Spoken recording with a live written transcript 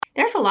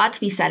There's a lot to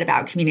be said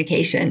about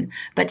communication,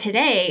 but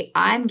today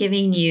I'm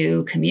giving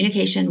you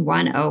Communication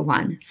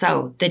 101.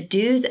 So the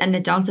do's and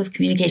the don'ts of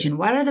communication.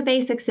 What are the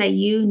basics that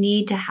you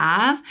need to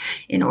have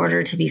in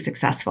order to be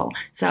successful?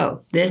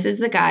 So this is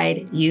the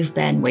guide you've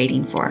been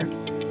waiting for.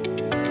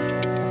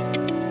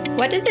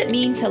 What does it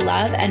mean to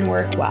love and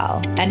work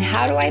well? And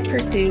how do I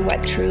pursue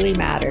what truly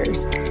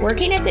matters?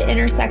 Working at the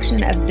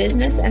intersection of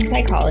business and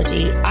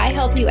psychology, I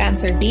help you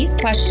answer these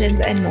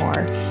questions and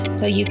more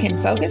so you can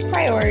focus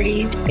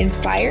priorities,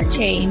 inspire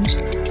change,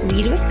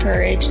 lead with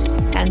courage,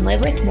 and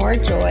live with more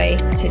joy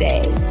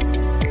today.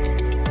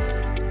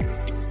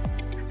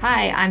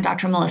 Hi, I'm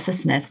Dr. Melissa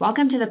Smith.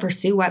 Welcome to the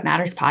Pursue What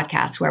Matters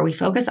podcast, where we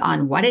focus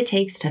on what it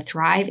takes to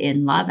thrive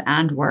in love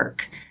and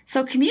work.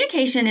 So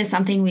communication is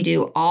something we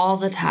do all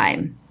the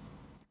time.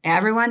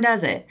 Everyone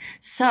does it.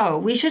 So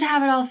we should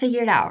have it all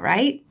figured out,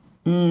 right?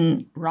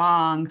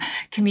 Wrong.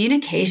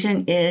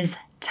 Communication is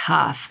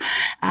tough.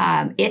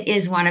 It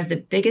is one of the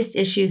biggest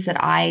issues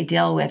that I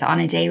deal with on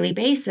a daily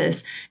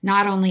basis,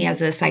 not only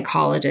as a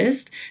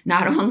psychologist,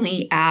 not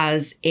only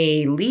as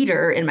a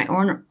leader in my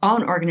own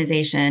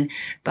organization,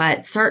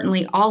 but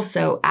certainly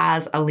also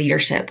as a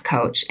leadership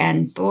coach.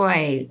 And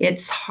boy,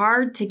 it's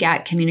hard to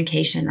get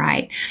communication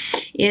right.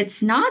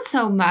 It's not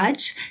so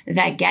much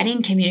that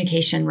getting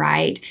communication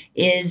right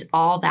is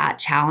all that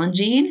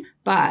challenging,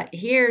 but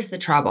here's the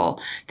trouble.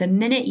 The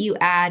minute you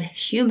add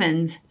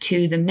humans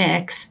to the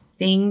mix,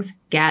 things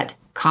get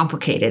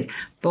complicated.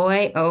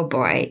 Boy, oh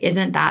boy,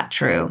 isn't that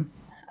true?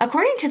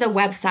 According to the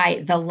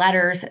website,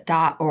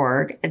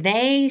 theletters.org,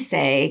 they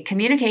say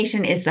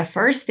communication is the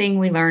first thing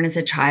we learn as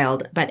a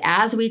child, but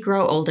as we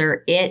grow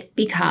older, it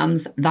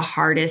becomes the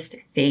hardest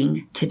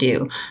thing to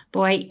do.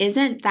 Boy,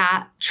 isn't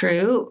that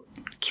true?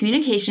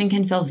 Communication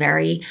can feel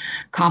very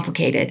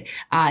complicated.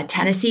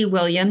 Tennessee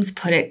Williams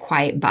put it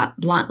quite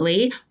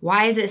bluntly.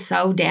 Why is it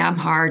so damn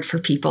hard for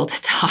people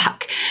to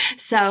talk?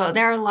 So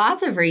there are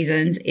lots of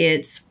reasons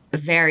it's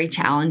very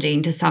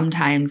challenging to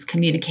sometimes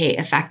communicate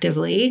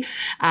effectively.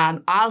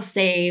 I'll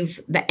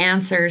save the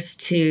answers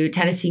to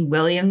Tennessee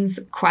Williams'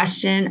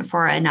 question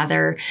for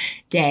another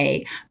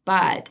day.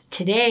 But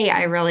today,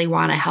 I really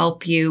want to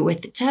help you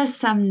with just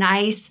some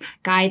nice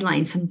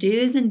guidelines, some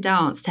do's and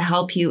don'ts to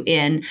help you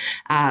in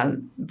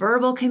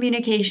verbal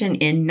communication,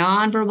 in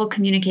nonverbal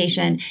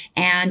communication,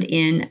 and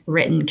in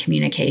written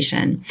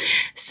communication.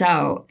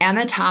 So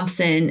Emma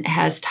Thompson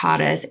has taught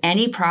us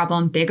any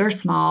problem, big or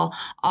small,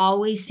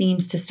 always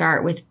seems to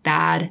start with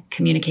bad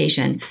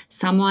communication.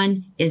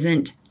 Someone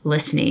isn't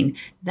listening.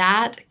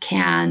 That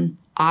can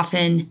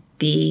often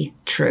be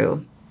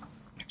true.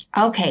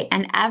 Okay,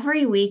 and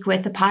every week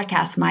with the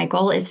podcast, my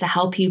goal is to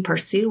help you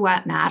pursue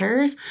what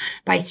matters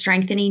by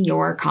strengthening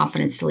your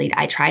confidence to lead.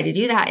 I try to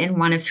do that in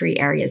one of three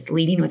areas: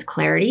 leading with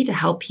clarity to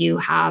help you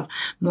have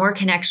more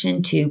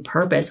connection to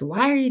purpose.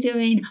 Why are you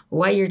doing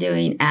what you're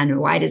doing and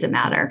why does it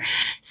matter?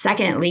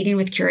 Second, leading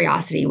with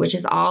curiosity, which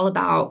is all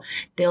about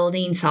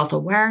building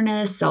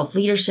self-awareness,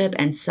 self-leadership,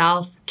 and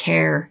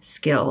self-care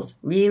skills.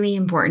 Really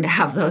important to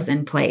have those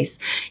in place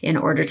in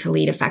order to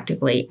lead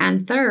effectively.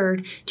 And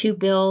third, to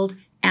build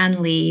and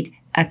lead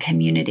a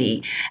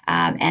community.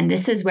 And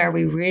this is where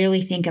we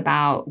really think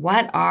about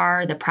what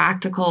are the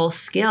practical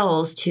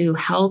skills to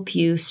help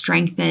you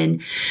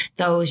strengthen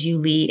those you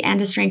lead and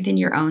to strengthen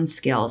your own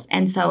skills.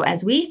 And so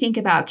as we think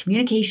about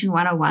Communication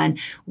 101,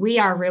 we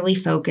are really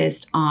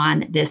focused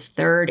on this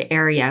third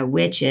area,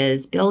 which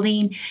is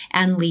building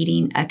and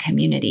leading a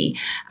community.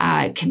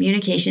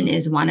 Communication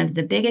is one of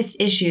the biggest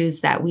issues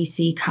that we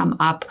see come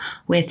up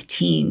with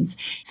teams.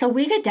 So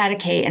we could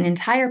dedicate an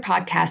entire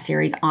podcast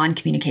series on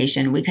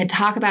communication. We could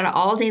talk about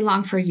it all day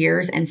long for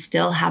years and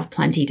still have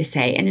plenty to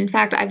say. And in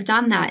fact, I've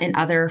done that in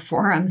other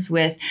forums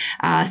with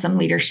some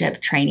leadership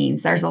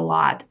trainings. There's a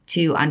lot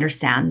to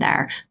understand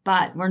there,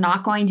 but we're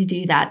not going to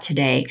do that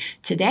today.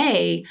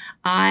 Today,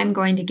 I'm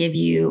going to give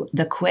you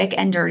the quick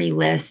and dirty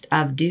list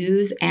of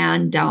do's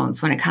and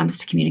don'ts when it comes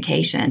to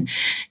communication.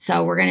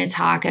 So we're going to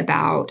talk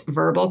about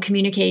verbal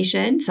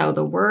communication, so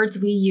the words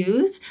we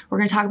use. We're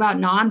going to talk about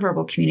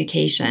nonverbal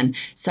communication.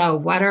 So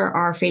what are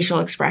our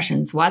facial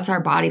expressions? What's our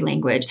body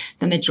language?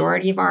 The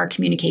majority of our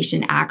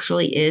communication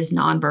actually is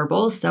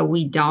nonverbal, so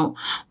we don't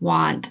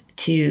want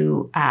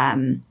to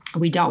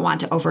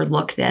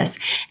overlook this.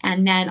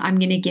 And then I'm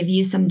going to give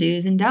you some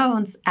do's and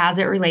don'ts as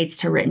it relates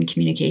to written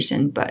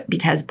communication. But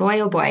because boy,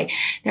 oh boy,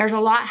 there's a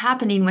lot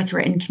happening with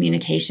written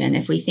communication.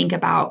 If we think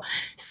about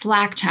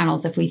Slack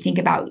channels, if we think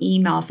about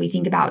email, if we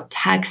think about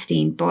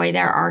texting, boy,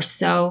 there are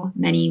so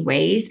many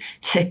ways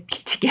to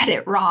get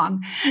it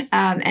wrong.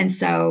 And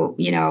so,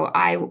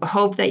 I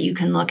hope that you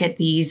can look at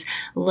these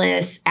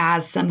lists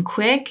as some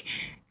quick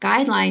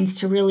guidelines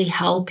to really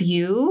help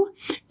you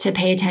to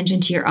pay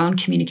attention to your own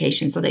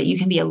communication so that you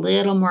can be a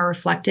little more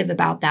reflective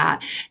about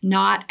that,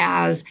 not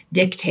as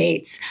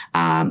dictates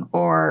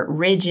or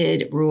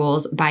rigid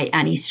rules by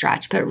any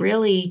stretch, but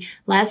really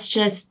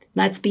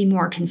let's be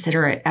more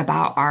considerate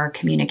about our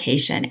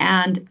communication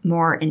and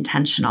more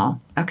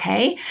intentional.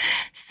 Okay,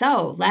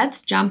 so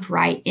let's jump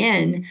right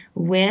in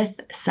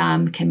with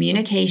some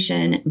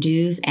communication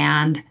do's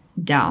and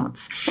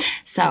don'ts.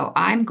 So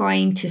I'm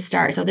going to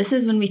start. So this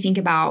is when we think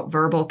about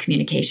verbal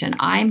communication.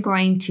 I'm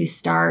going to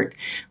start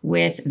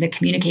with the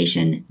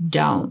communication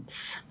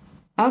don'ts.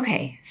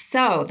 Okay,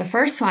 so the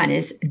first one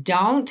is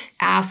don't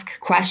ask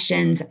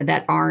questions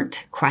that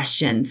aren't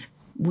questions.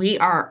 We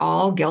are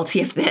all guilty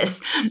of this,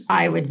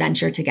 I would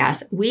venture to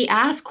guess. We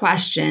ask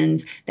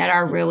questions that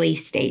are really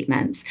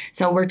statements.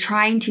 So we're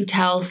trying to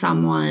tell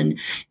someone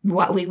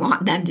what we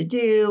want them to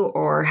do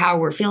or how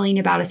we're feeling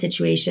about a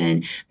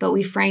situation, but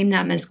we frame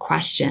them as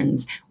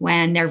questions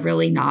when they're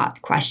really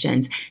not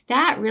questions.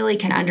 That really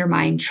can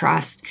undermine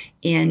trust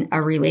in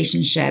a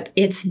relationship.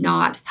 It's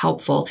not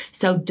helpful.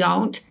 So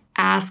don't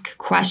ask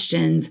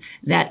questions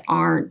that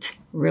aren't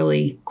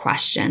really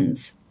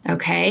questions.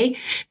 Okay.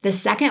 The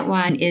second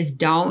one is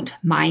don't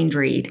mind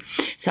read.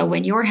 So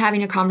when you're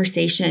having a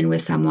conversation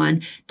with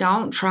someone,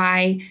 don't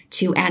try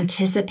to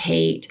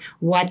anticipate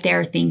what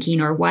they're thinking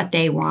or what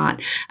they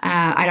want.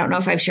 I don't know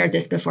if I've shared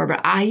this before,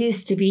 but I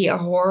used to be a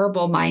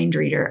horrible mind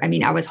reader. I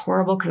mean, I was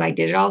horrible because I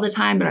did it all the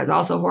time, but I was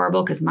also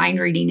horrible because mind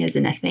reading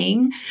isn't a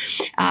thing.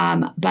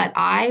 But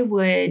I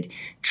would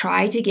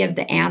try to give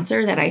the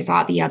answer that I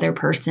thought the other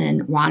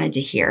person wanted to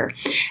hear.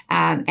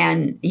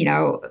 And,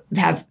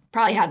 have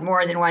probably had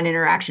more than one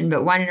interaction,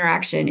 but one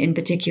interaction in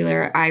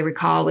particular, I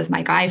recall with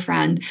my guy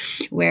friend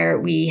where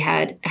we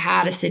had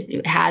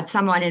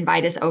someone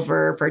invite us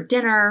over for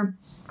dinner.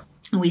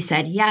 We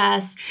said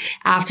yes.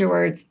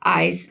 Afterwards,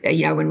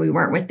 when we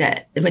weren't with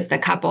the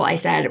couple, I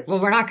said, well,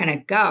 we're not going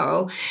to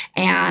go.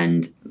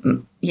 And,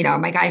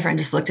 my guy friend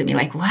just looked at me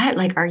like, what?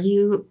 Like, are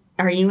you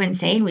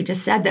insane? We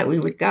just said that we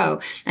would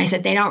go. And I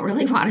said, they don't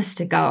really want us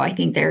to go. I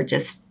think they're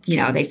just,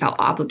 they felt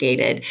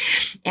obligated.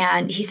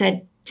 And he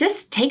said,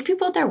 just take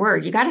people at their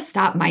word. You got to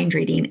stop mind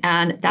reading.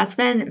 And that's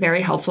been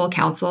very helpful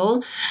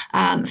counsel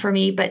for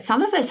me. But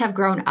some of us have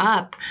grown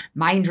up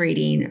mind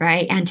reading,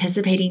 right?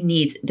 Anticipating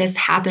needs. This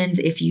happens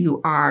if you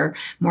are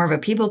more of a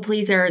people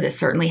pleaser. This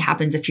certainly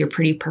happens if you're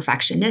pretty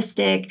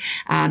perfectionistic,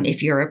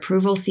 if you're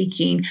approval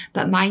seeking.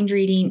 But mind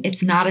reading,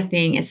 it's not a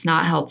thing. It's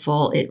not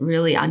helpful. It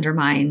really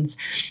undermines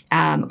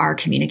our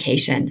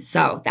communication.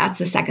 So that's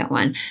the second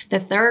one. The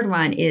third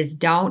one is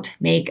don't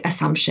make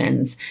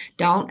assumptions.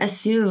 Don't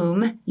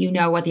assume you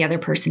know what the other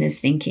person is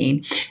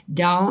thinking.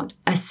 Don't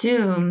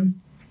assume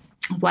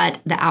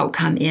what the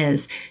outcome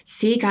is.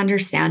 Seek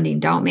understanding.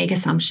 Don't make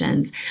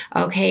assumptions.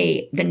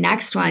 Okay, the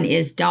next one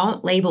is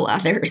don't label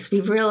others. We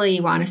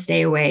really want to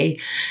stay away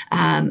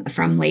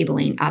from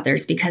labeling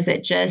others because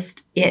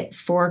it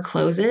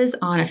forecloses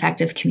on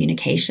effective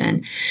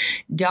communication.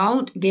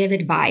 Don't give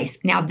advice.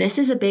 Now, this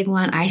is a big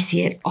one. I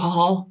see it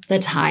all the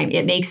time.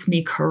 It makes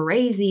me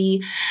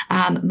crazy.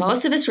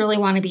 Most of us really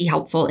want to be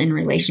helpful in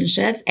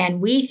relationships, and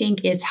we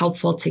think it's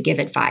helpful to give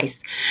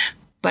advice.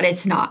 But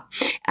it's not.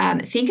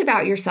 Think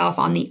about yourself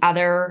on the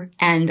other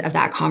end of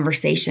that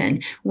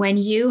conversation. When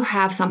you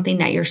have something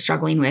that you're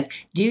struggling with,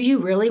 do you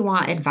really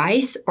want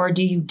advice or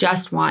do you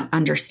just want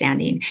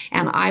understanding?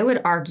 And I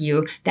would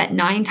argue that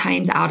 9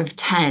 times out of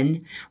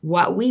 10,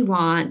 what we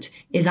want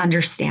is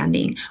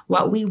understanding.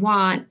 What we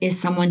want is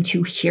someone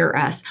to hear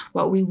us.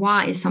 What we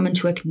want is someone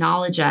to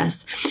acknowledge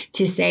us,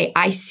 to say,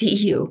 I see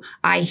you,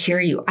 I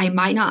hear you. I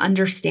might not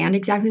understand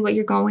exactly what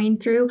you're going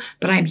through,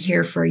 but I'm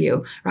here for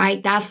you,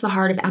 right? That's the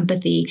heart of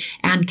empathy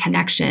and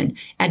connection.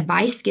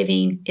 Advice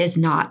giving is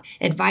not.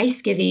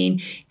 Advice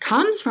giving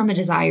comes from a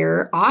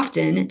desire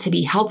often to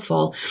be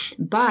helpful,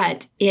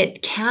 but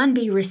it can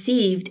be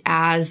received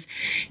as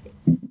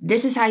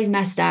this is how you've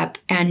messed up,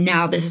 and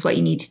now this is what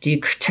you need to do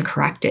to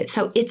correct it.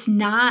 So it's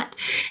not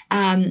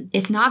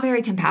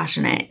very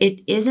compassionate.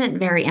 It isn't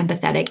very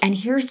empathetic. And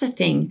here's the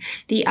thing: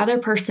 the other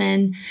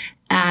person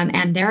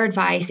and their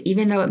advice,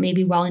 even though it may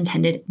be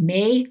well-intended,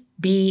 may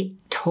be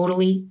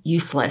totally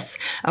useless.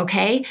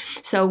 Okay.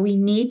 So we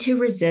need to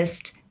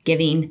resist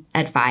giving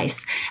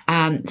advice.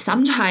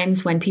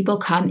 Sometimes when people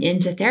come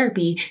into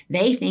therapy,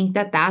 they think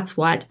that that's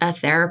what a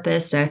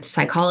therapist, a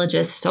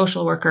psychologist,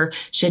 social worker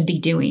should be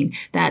doing,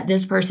 that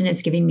this person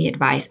is giving me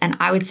advice. And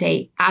I would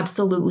say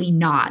absolutely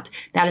not.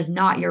 That is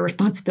not your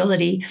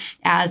responsibility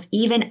as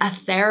even a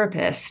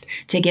therapist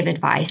to give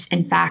advice.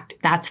 In fact,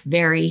 that's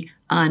very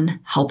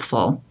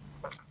unhelpful.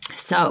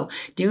 So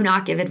do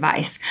not give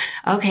advice.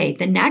 Okay,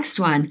 the next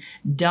one,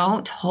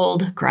 don't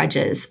hold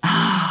grudges.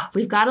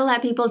 We've got to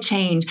let people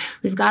change.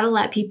 We've got to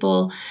let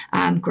people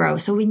grow.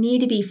 So we need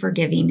to be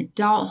forgiving.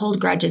 Don't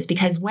hold grudges,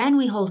 because when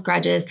we hold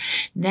grudges,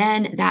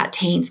 then that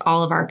taints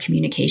all of our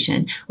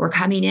communication. We're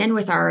coming in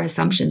with our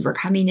assumptions. We're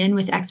coming in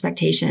with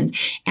expectations,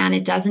 and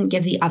it doesn't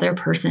give the other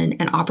person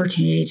an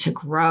opportunity to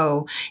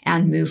grow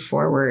and move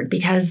forward,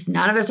 because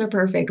none of us are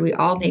perfect. We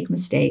all make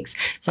mistakes.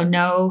 So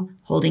no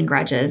holding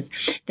grudges.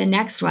 The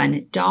next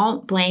one,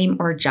 don't blame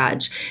or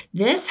judge.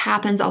 This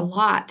happens a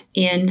lot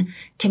in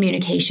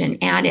communication,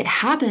 and it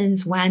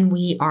happens when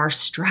we are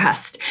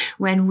stressed.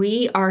 When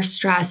we are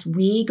stressed,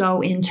 we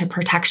go into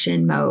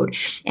protection mode.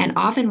 And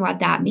often what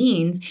that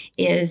means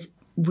is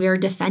we're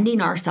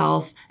defending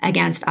ourselves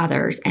against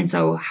others. And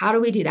so how do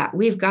we do that?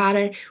 We've got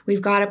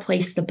to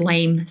place the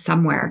blame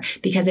somewhere,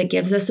 because it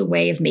gives us a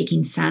way of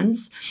making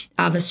sense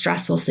of a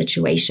stressful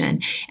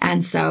situation.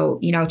 And so,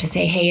 to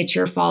say, hey, it's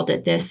your fault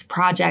that this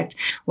project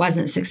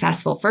wasn't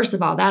successful. First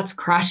of all, that's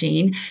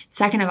crushing.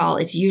 Second of all,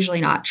 it's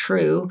usually not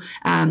true.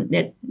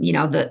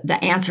 The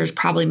answer is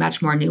probably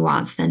much more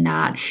nuanced than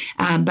that.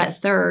 But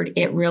third,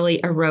 it really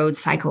erodes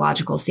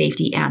psychological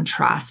safety and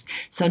trust.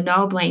 So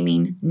no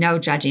blaming, no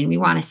judging. We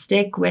want to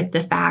stick with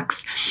the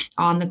facts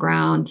on the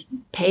ground,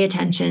 pay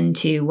attention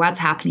to what's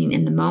happening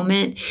in the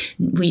moment.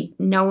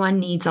 No one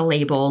needs a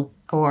label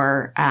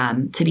or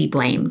to be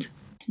blamed.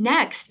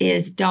 Next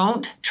is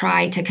don't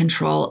try to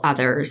control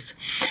others.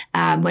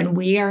 When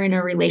we are in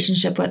a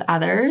relationship with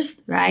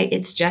others, right,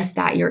 it's just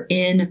that you're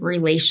in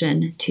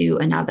relation to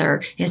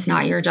another. It's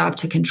not your job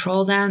to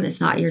control them. It's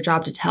not your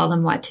job to tell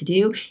them what to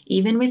do.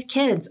 Even with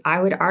kids,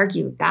 I would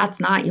argue that's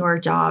not your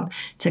job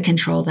to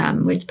control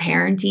them. With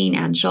parenting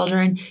and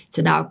children, it's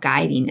about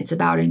guiding. It's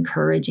about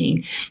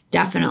encouraging.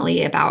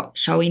 Definitely about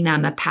showing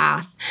them a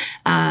path,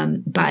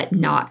 but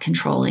not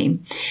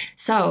controlling.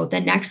 So the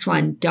next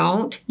one,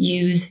 don't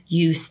use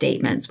you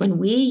statements. When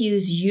we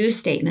use you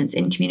statements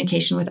in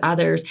communication with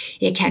others,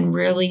 it can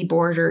really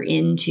border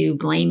into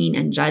blaming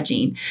and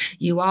judging.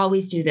 You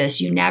always do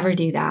this. You never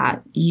do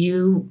that.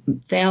 You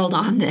failed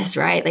on this,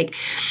 right? Like,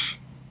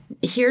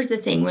 here's the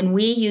thing. When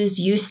we use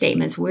you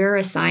statements, we're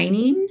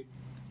assigning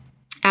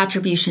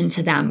attribution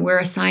to them. We're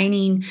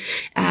assigning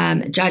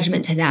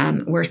judgment to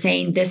them. We're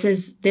saying this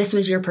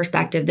was your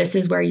perspective. This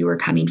is where you were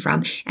coming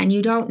from. And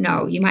you don't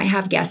know. You might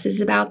have guesses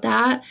about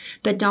that,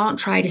 but don't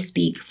try to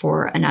speak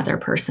for another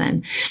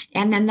person.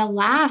 And then the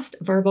last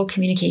verbal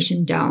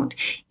communication don't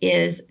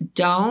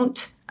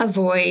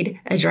avoid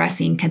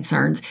addressing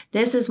concerns.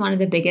 This is one of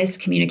the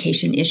biggest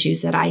communication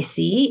issues that I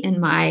see in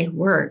my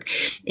work,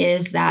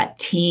 is that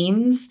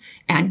teams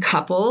and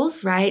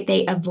couples, right,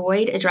 they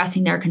avoid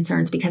addressing their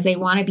concerns because they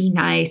want to be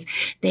nice.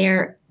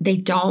 They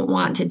don't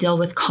want to deal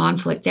with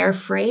conflict. They're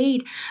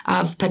afraid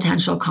of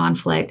potential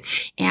conflict.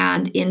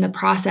 And in the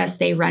process,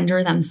 they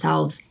render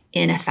themselves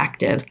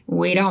ineffective.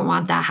 We don't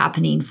want that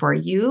happening for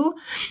you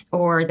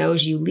or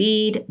those you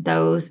lead,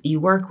 those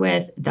you work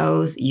with,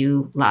 those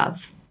you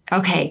love.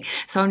 Okay,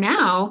 so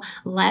now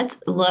let's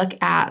look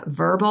at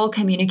verbal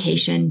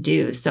communication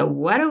do's. So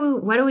what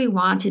do we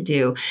want to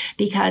do?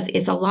 Because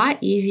it's a lot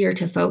easier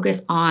to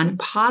focus on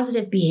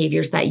positive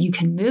behaviors that you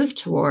can move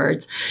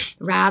towards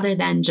rather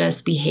than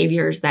just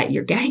behaviors that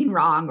you're getting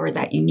wrong or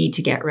that you need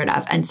to get rid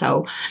of. And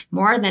so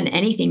more than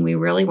anything, we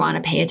really want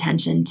to pay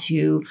attention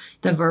to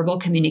the verbal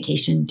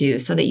communication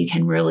do's so that you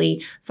can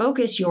really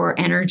focus your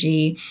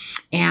energy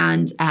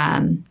and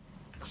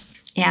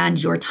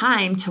your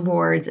time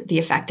towards the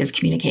effective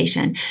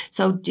communication.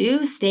 So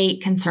do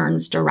state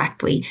concerns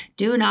directly.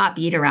 Do not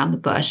beat around the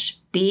bush.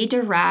 Be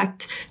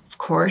direct. Of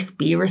course,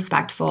 be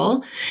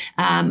respectful.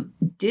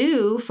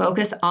 Do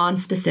focus on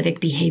specific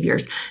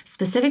behaviors.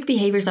 Specific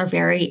behaviors are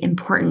very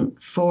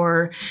important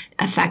for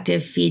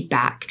effective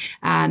feedback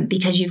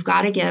because you've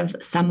got to give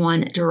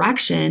someone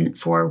direction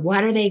for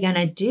what are they going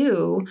to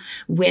do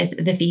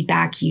with the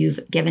feedback you've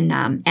given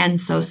them. And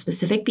so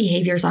specific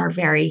behaviors are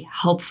very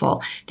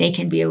helpful. They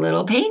can be a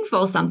little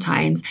painful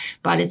sometimes,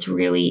 but it's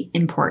really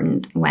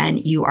important when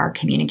you are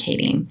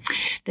communicating.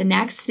 The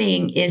next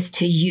thing is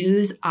to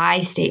use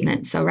I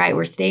statements. So, right,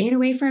 we're staying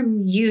away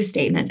from you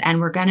statements and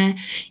we're going to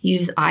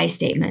use I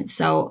statements.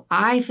 So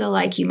I feel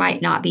like you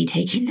might not be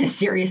taking this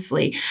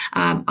seriously.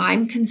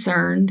 I'm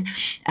concerned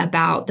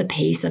about the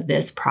pace of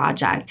this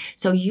project.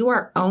 So you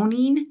are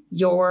owning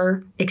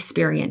your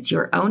experience,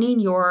 you're owning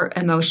your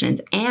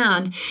emotions,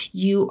 and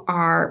you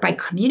are, by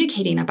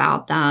communicating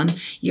about them,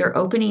 you're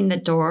opening the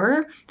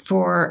door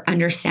for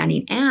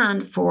understanding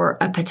and for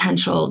a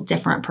potential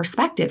different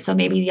perspective. So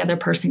maybe the other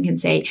person can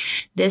say,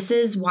 this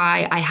is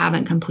why I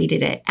haven't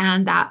completed it.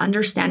 And that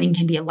understanding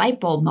can be a light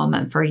bulb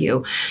moment for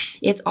you.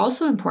 It's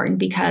also important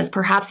because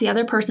perhaps the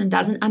other person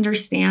doesn't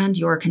understand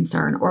your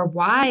concern or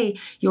why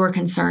your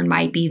concern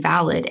might be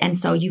valid. And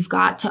so you've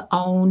got to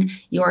own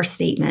your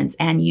statements,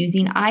 and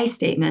using I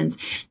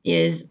statements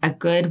is a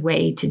good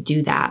way to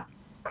do that.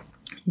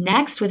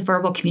 Next, with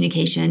verbal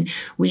communication,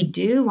 we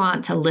do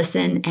want to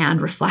listen and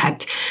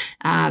reflect.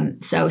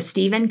 So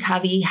Stephen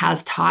Covey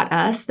has taught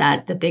us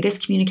that the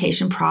biggest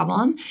communication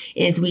problem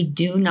is we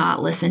do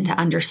not listen to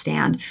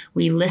understand.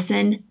 We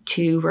listen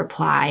to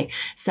reply.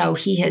 So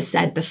he has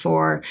said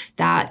before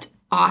that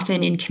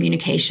often in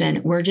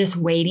communication, we're just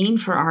waiting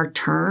for our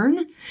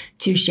turn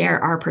to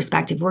share our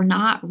perspective. We're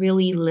not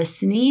really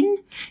listening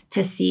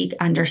to seek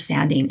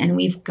understanding. And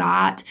we've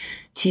got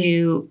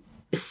to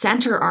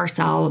center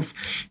ourselves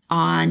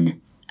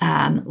on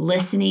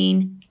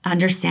listening,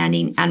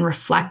 understanding, and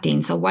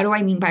reflecting. So what do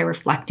I mean by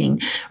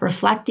reflecting?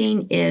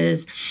 Reflecting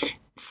is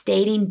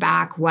stating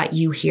back what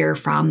you hear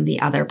from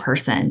the other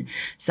person.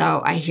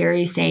 So I hear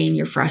you saying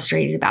you're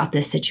frustrated about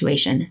this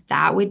situation.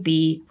 That would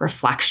be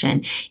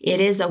reflection. It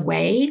is a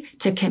way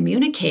to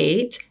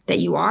communicate that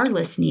you are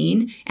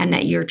listening and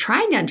that you're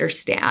trying to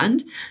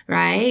understand,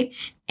 right?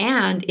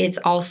 And it's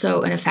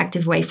also an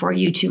effective way for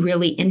you to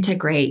really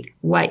integrate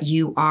what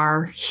you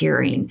are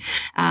hearing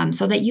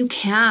so that you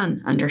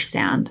can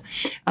understand.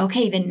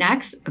 Okay, the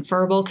next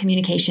verbal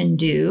communication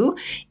do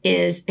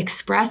is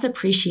express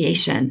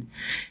appreciation.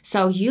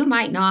 So you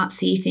might not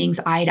see things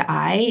eye to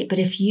eye, but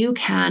if you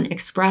can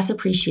express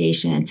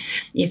appreciation,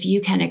 if you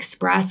can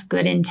express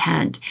good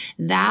intent,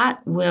 that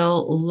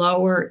will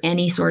lower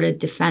any sort of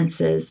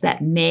defenses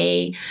that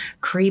may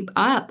creep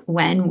up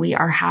when we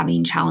are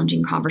having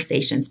challenging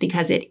conversations,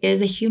 because it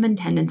is a human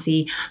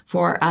tendency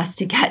for us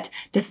to get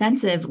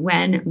defensive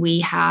when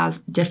we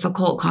have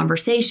difficult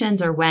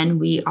conversations or when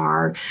we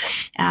are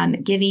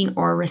giving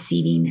or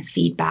receiving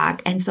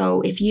feedback. And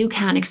so if you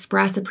can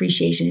express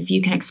appreciation, if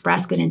you can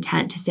express good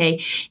intent to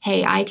say,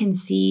 hey, I can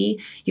see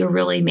you're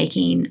really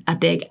making a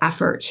big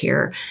effort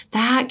here,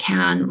 that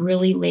can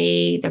really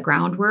lay the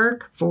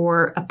groundwork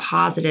for a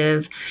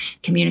positive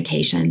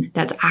communication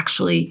that's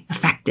actually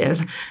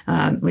effective,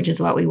 which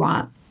is what we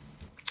want.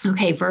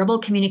 Okay, verbal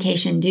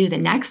communication do. The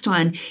next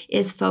one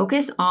is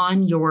focus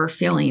on your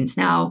feelings.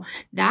 Now,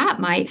 that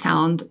might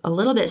sound a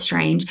little bit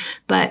strange,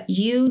 but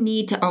you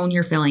need to own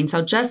your feelings.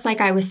 So just like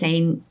I was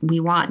saying, we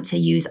want to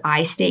use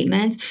I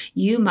statements,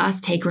 you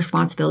must take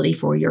responsibility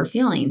for your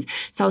feelings.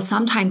 So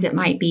sometimes it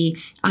might be,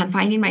 I'm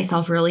finding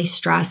myself really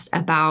stressed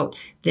about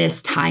this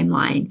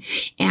timeline.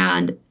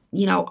 And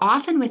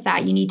often with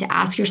that, you need to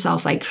ask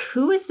yourself, like,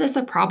 who is this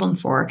a problem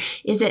for?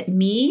 Is it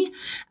me?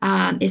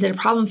 Is it a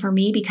problem for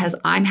me because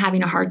I'm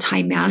having a hard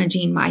time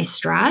managing my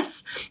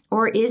stress?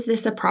 Or is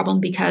this a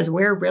problem because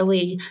we're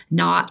really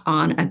not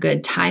on a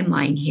good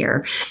timeline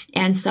here?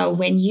 And so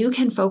when you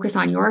can focus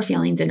on your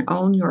feelings and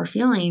own your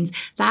feelings,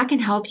 that can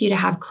help you to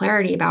have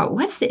clarity about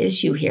what's the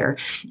issue here.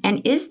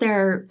 And is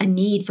there a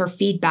need for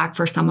feedback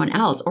for someone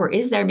else? Or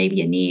is there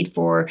maybe a need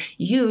for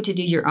you to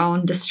do your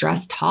own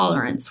distress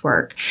tolerance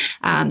work?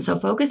 So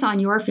focus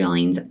on your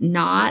feelings,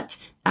 not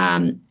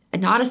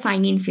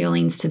assigning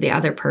feelings to the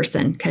other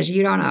person, because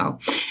you don't know.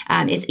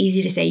 It's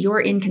easy to say you're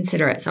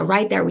inconsiderate. So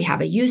right there, we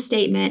have a you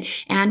statement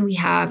and we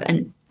have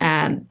an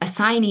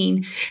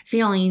assigning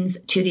feelings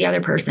to the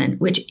other person,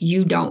 which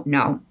you don't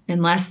know.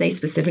 Unless they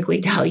specifically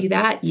tell you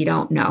that, you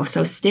don't know.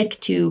 So stick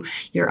to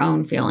your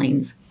own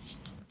feelings.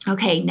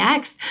 Okay,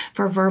 next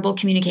for verbal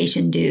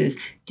communication do's,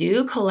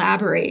 do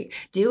collaborate,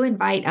 do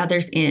invite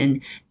others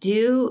in,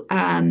 do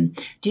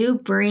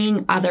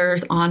bring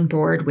others on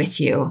board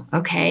with you,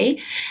 okay?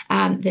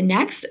 The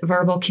next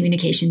verbal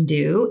communication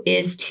do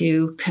is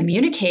to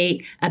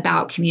communicate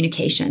about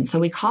communication. So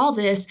we call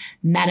this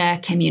meta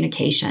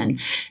communication.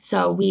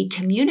 So we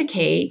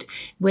communicate,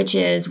 which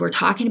is we're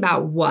talking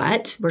about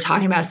we're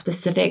talking about a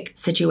specific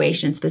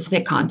situation,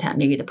 specific content,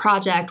 maybe the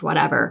project,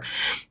 whatever.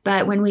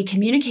 But when we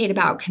communicate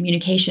about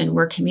communication,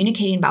 we're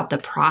communicating about the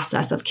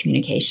process of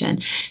communication.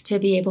 To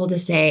be able to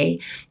say,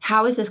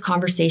 how is this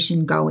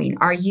conversation going?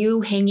 Are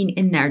you hanging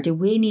in there? Do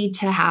we need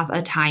to have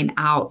a time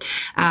out?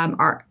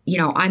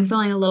 I'm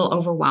feeling a little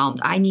overwhelmed.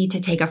 I need to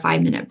take a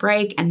 5-minute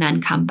break and then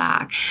come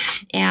back.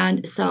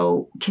 And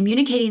so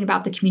communicating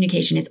about the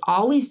communication, it's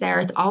always there.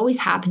 It's always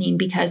happening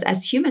because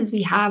as humans,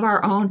 we have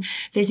our own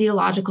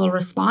physiological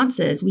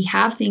responses. We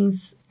have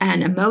things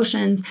and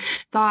emotions,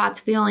 thoughts,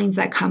 feelings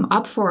that come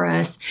up for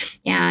us.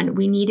 And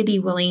we need to be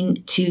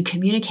willing to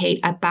communicate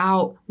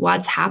about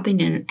what's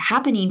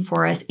happening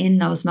for us in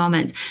those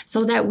moments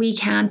so that we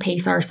can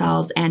pace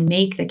ourselves and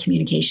make the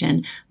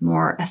communication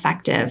more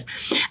effective.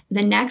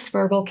 The next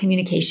verbal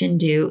communication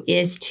do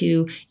is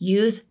to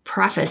use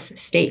preface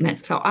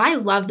statements. So I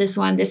love this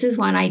one. This is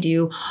one I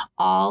do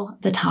all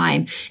the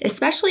time,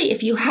 especially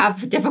if you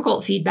have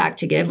difficult feedback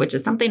to give, which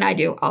is something I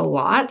do a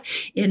lot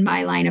in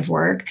my line of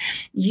work.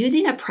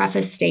 Using a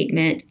preface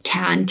statement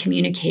can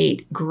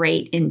communicate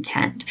great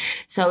intent.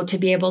 So to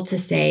be able to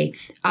say,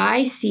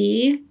 I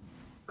see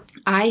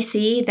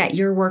that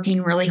you're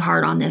working really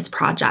hard on this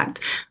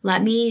project.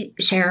 Let me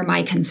share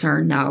my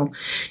concern though.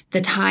 The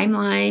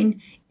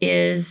timeline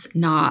is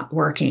not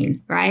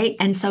working, right?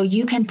 And so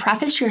you can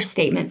preface your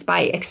statements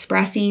by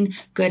expressing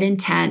good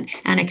intent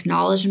and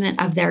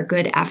acknowledgement of their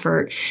good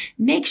effort.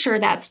 Make sure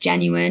that's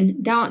genuine.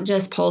 Don't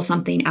just pull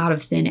something out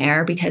of thin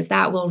air because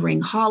that will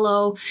ring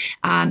hollow.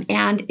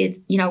 And it's,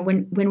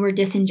 when we're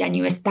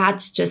disingenuous,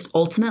 that's just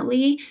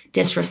ultimately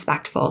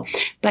disrespectful.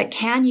 But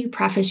can you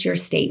preface your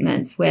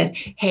statements with,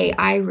 hey,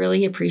 I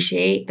really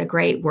appreciate the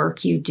great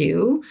work you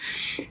do.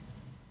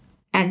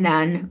 And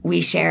then we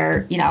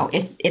share,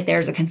 if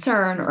there's a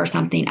concern or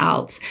something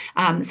else.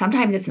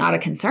 Sometimes it's not a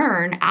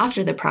concern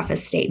after the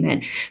preface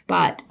statement,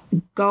 but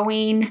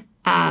going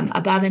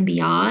above and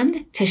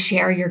beyond to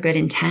share your good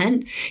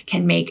intent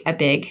can make a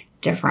big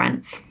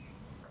difference.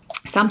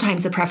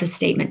 Sometimes the preface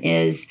statement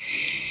is,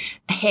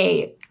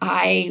 hey,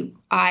 I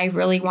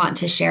really want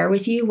to share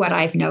with you what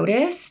I've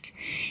noticed.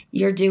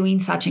 You're doing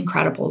such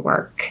incredible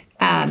work.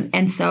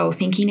 And so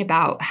thinking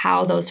about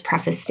how those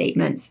preface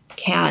statements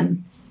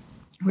can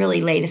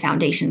really lay the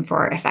foundation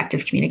for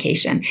effective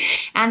communication.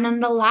 And then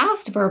the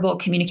last verbal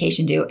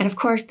communication do, and of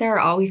course there are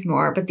always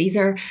more, but these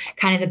are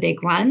kind of the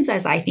big ones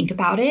as I think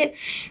about it.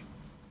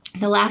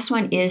 The last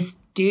one is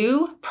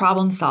Do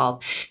problem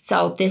solve.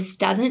 So this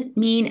doesn't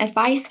mean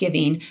advice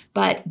giving,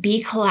 but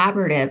be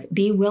collaborative,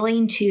 be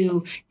willing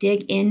to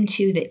dig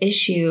into the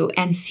issue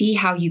and see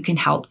how you can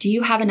help. Do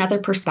you have another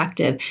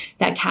perspective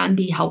that can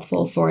be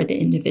helpful for the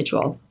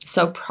individual?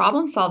 So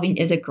problem solving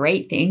is a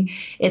great thing.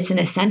 It's an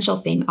essential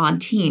thing on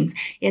teams.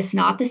 It's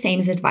not the same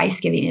as advice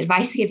giving.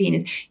 Advice giving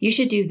is you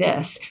should do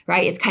this,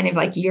 right? It's kind of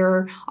like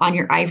you're on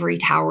your ivory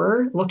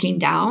tower looking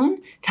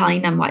down,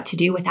 telling them what to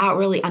do without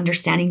really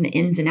understanding the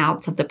ins and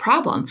outs of the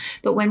problem.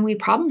 But when we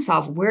problem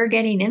solve, we're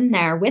getting in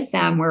there with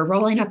them, we're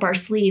rolling up our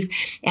sleeves,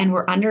 and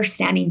we're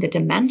understanding the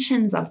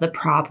dimensions of the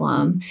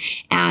problem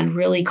and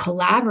really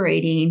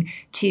collaborating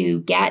to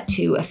get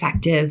to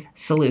effective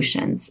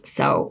solutions.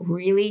 So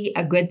really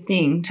a good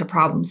thing to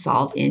problem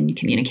solve in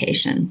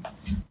communication.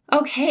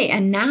 Okay,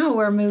 and now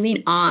we're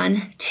moving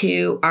on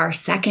to our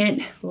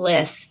second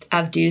list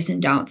of do's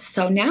and don'ts.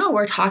 So now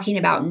we're talking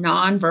about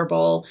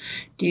nonverbal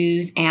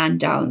do's and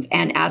don'ts.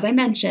 And as I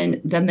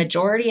mentioned, the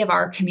majority of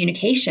our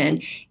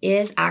communication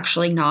is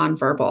actually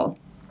nonverbal. All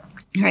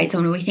right, so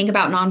when we think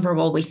about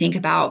nonverbal, we think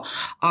about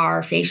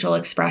our facial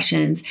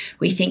expressions.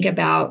 We think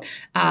about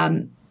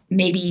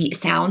maybe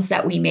sounds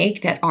that we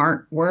make that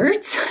aren't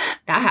words.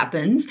 That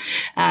happens.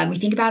 We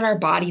think about our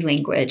body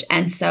language.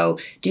 And so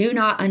do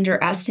not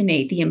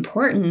underestimate the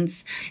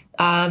importance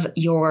of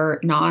your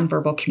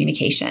nonverbal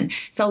communication.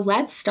 So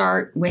let's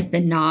start with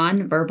the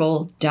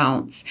nonverbal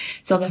don'ts.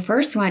 So the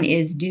first one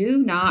is do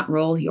not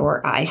roll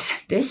your eyes.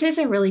 This is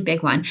a really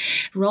big one.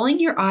 Rolling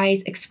your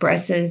eyes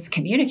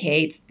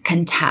communicates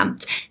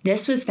contempt.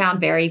 This was found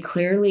very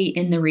clearly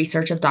in the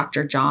research of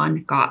Dr.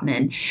 John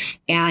Gottman.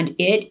 And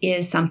it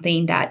is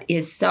something that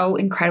is so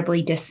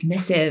incredibly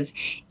dismissive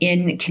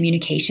in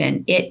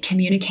communication. It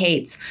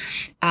communicates,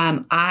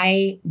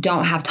 I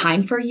don't have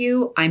time for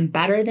you. I'm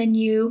better than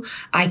you.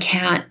 I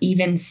can't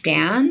even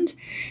stand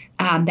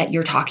that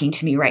you're talking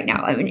to me right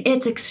now. I mean,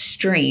 it's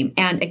extreme.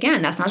 And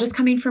again, that's not just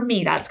coming from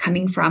me. That's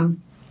coming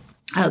from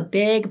a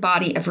big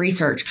body of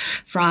research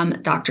from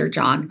Dr.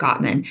 John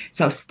Gottman.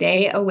 So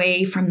stay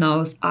away from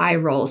those eye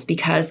rolls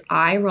because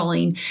eye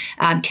rolling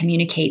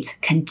communicates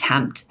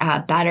contempt,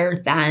 better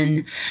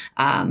than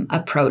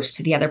approach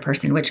to the other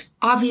person, which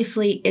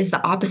obviously is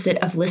the opposite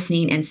of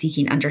listening and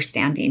seeking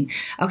understanding.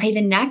 Okay,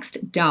 the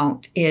next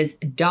don't is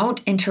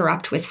don't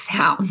interrupt with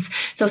sounds.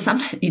 So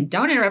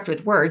don't interrupt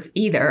with words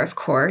either, of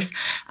course,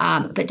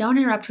 but don't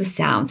interrupt with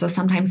sounds. So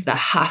sometimes the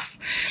huff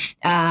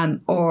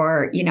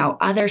or,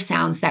 other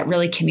sounds that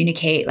really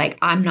communicate like,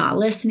 I'm not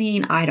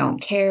listening, I don't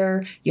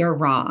care, you're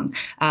wrong.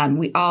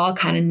 We all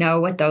kind of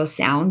know what those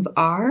sounds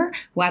are,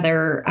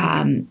 whether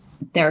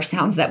they're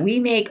sounds that we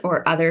make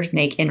or others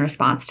make in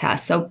response to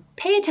us. So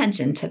pay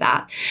attention to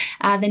that.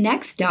 The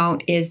next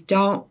don't is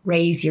don't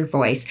raise your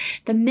voice.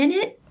 The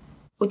minute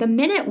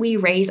we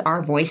raise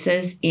our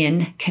voices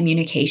in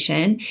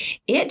communication,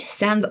 it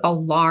sends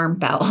alarm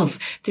bells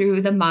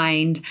through the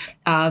mind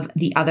of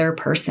the other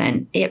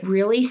person. It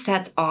really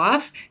sets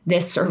off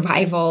this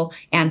survival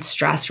and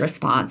stress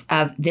response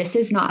of this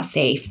is not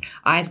safe.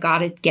 I've got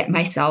to get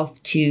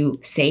myself to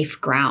safe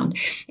ground.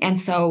 And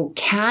so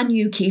can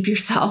you keep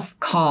yourself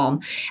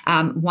calm?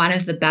 One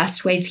of the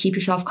best ways to keep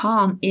yourself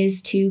calm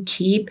is to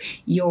keep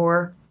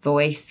your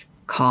voice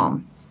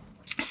calm.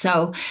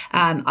 So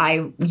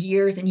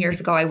years and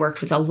years ago, I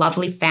worked with a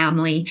lovely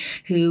family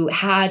who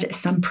had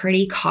some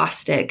pretty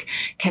caustic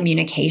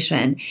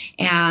communication.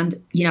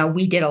 And,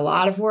 we did a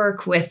lot of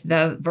work with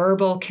the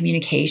verbal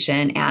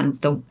communication and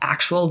the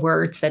actual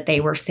words that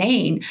they were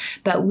saying,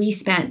 but we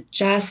spent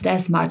just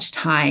as much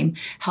time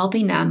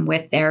helping them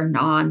with their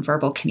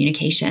nonverbal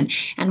communication.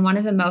 And one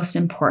of the most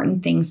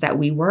important things that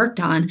we worked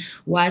on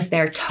was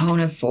their tone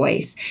of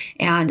voice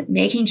and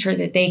making sure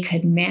that they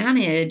could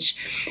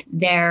manage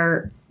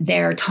their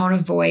tone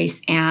of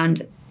voice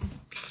and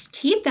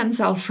keep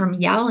themselves from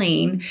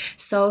yelling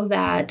so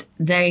that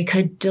they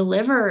could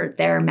deliver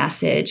their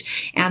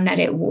message and that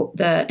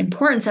the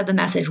importance of the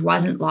message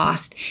wasn't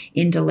lost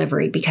in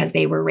delivery because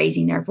they were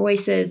raising their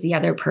voices. The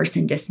other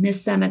person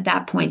dismissed them at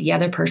that point. The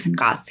other person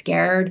got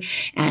scared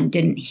and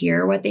didn't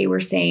hear what they were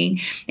saying.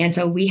 And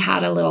so we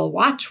had a little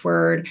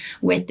watchword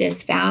with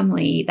this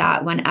family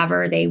that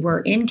whenever they were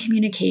in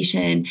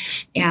communication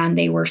and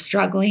they were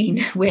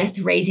struggling with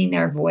raising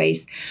their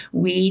voice,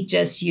 we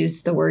just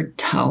used the word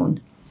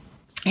tone.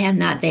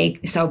 And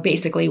so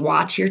basically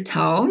watch your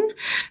tone,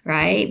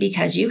 right?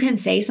 Because you can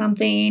say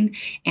something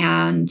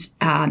and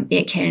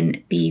it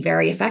can be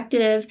very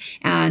effective.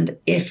 And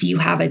if you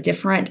have a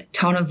different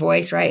tone of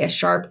voice, right, a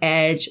sharp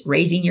edge,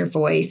 raising your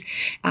voice,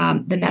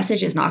 the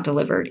message is not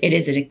delivered. It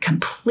is a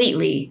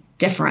completely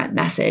different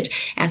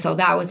message. And so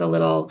that was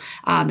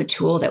a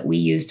tool that we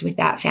used with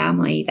that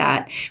family,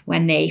 that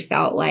when they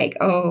felt like,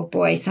 oh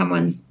boy,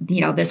 someone's,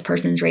 this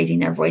person's raising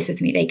their voice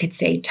with me, they could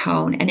say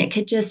tone. And it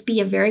could just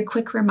be a very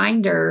quick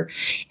reminder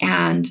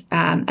and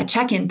a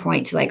check-in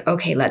point to like,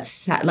 okay, let's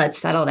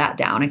settle that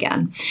down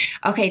again.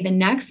 Okay, the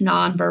next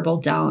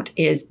nonverbal don't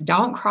is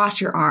don't cross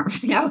your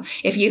arms. Now,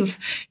 if you've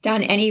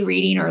done any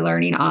reading or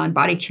learning on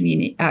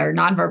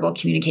nonverbal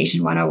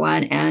communication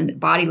 101 and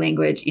body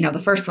language, the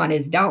first one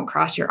is don't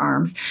cross your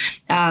arms.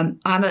 I'm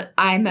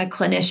a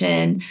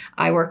clinician.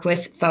 I work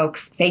with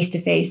folks face to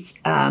face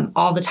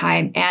all the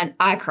time, and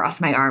I cross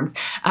my arms.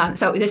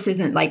 So this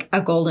isn't like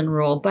a golden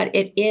rule, but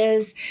it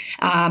is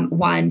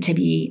one to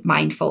be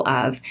mindful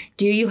of.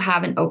 Do you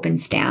have an open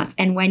stance?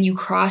 And when you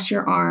cross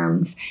your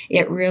arms,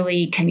 it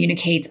really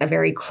communicates a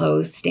very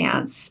closed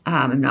stance.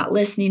 I'm not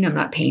listening. I'm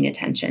not paying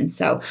attention.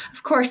 So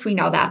of course, we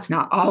know that's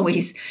not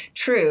always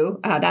true.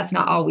 That's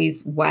not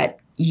always what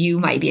you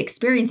might be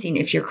experiencing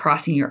if you're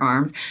crossing your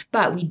arms,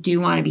 but we do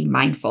want to be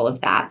mindful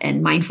of that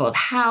and mindful of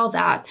how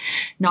that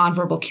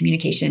nonverbal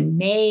communication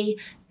may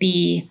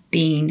be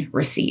being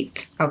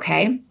received.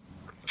 Okay.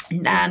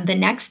 The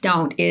next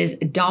don't is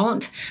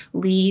don't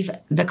leave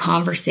the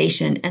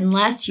conversation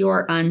unless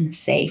you're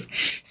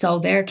unsafe. So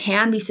there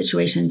can be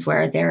situations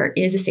where there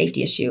is a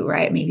safety issue,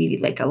 right? Maybe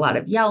like a lot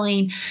of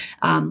yelling,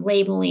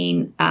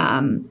 labeling,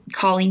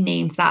 calling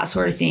names, that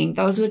sort of thing.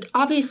 Those would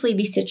obviously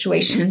be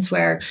situations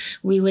where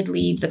we would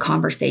leave the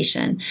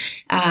conversation.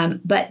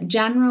 But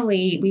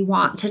generally, we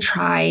want to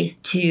try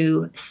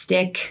to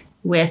stick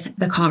with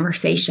the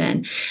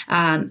conversation.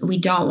 We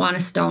don't want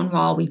to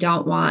stonewall. We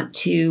don't want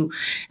to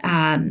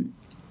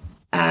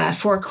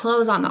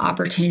foreclose on the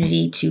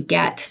opportunity to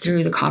get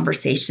through the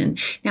conversation.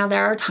 Now,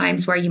 there are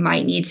times where you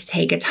might need to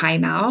take a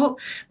time out,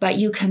 but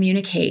you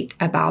communicate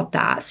about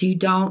that. So you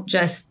don't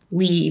just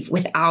leave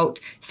without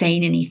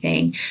saying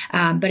anything.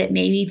 But it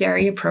may be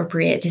very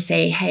appropriate to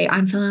say, hey,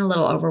 I'm feeling a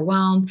little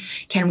overwhelmed.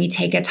 Can we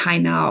take a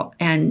time out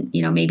and,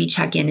 maybe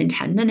check in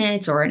 10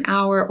 minutes or an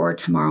hour or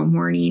tomorrow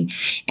morning?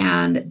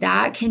 And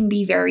that can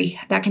be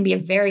a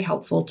very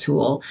helpful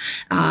tool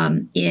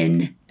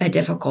in a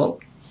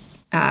difficult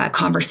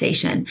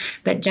conversation.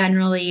 But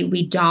generally,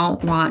 we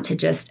don't want to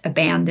just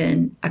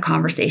abandon a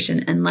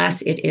conversation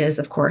unless it is,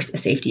 of course, a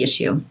safety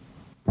issue.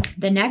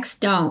 The next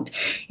don't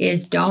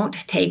is don't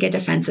take a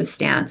defensive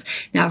stance.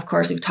 Now, of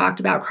course, we've talked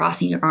about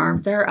crossing your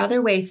arms. There are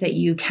other ways that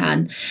you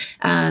can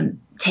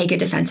take a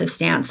defensive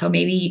stance. So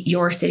maybe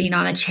you're sitting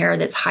on a chair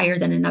that's higher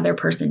than another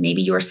person.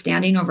 Maybe you're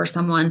standing over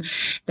someone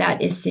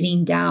that is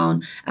sitting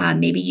down.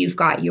 Maybe you've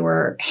got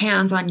your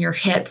hands on your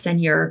hips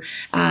and your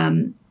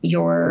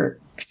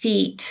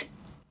feet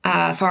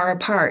far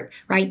apart,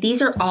 right?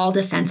 These are all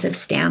defensive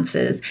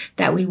stances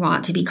that we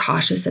want to be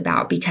cautious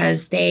about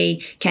because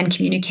they can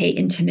communicate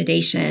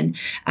intimidation,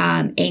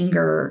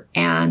 anger,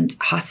 and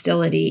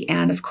hostility.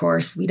 And of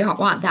course, we don't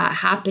want that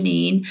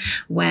happening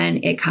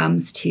when it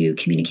comes to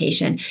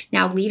communication.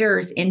 Now,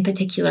 leaders in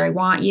particular, I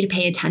want you to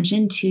pay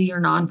attention to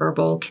your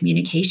nonverbal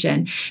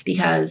communication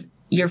because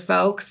your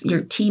folks, your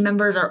team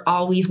members are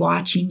always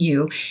watching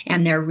you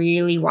and they're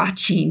really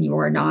watching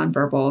your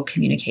nonverbal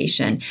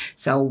communication.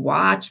 So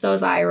watch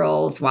those eye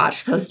rolls,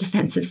 watch those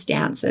defensive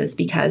stances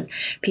because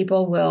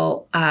people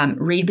will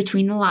read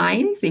between the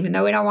lines, even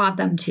though we don't want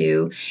them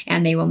to,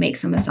 and they will make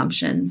some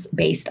assumptions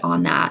based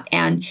on that.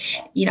 And,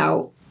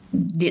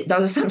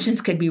 those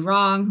assumptions could be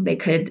wrong. They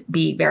could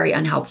be very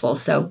unhelpful.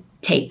 So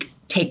take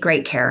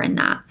great care in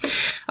that.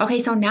 Okay,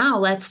 so now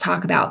let's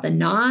talk about the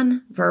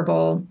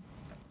nonverbal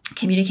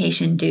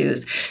communication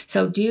do's.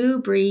 So do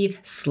breathe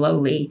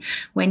slowly.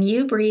 When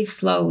you breathe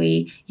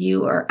slowly,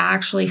 you are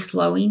actually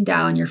slowing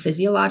down your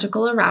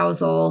physiological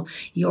arousal.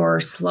 You're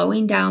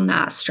slowing down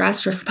that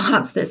stress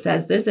response that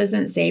says, this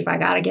isn't safe. I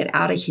got to get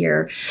out of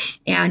here.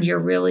 And you're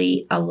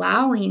really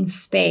allowing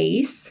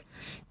space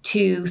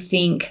to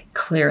think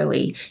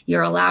clearly.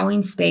 You're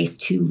allowing space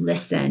to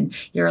listen.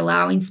 You're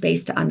allowing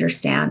space to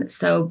understand.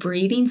 So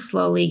breathing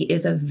slowly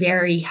is a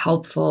very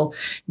helpful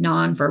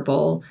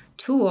nonverbal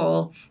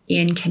tool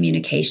in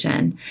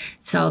communication.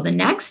 So the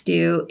next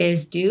do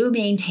is do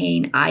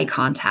maintain eye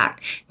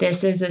contact.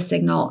 This is a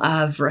signal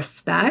of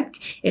respect.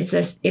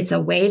 It's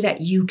a way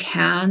that you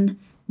can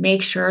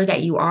make sure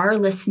that you are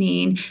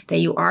listening, that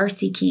you are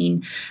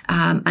seeking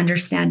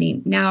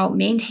understanding. Now,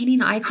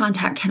 maintaining eye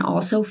contact can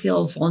also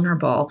feel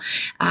vulnerable,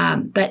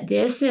 but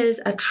this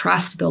is a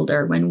trust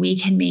builder when we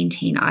can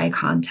maintain eye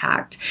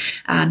contact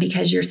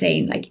because you're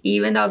saying, like,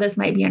 even though this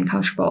might be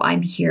uncomfortable,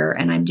 I'm here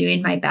and I'm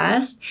doing my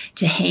best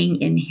to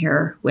hang in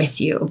here with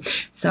you.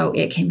 So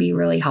it can be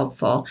really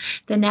helpful.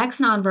 The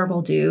next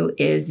nonverbal do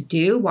is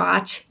do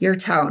watch your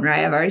tone,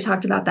 right? I've already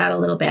talked about that a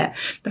little bit,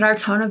 but our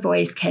tone of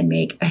voice can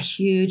make a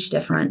huge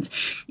difference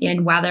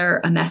in whether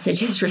a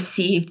message is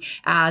received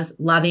as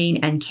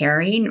loving and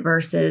caring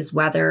versus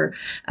whether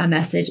a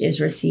message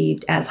is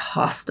received as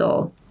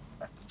hostile.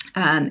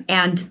 and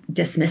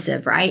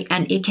dismissive, right?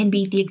 And it can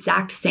be the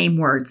exact same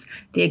words,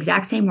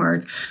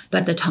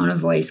 but the tone of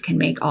voice can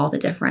make all the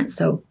difference.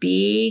 So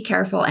be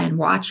careful and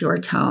watch your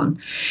tone.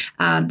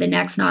 The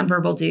next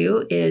nonverbal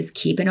do is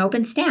keep an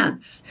open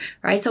stance,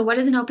 right? So what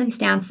does an open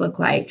stance look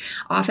like?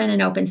 Often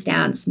an open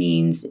stance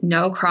means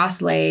no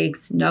crossed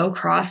legs, no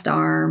crossed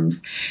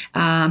arms.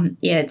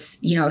 It's,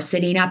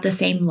 sitting at the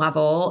same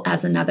level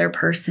as another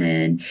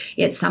person.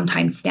 It's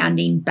sometimes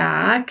standing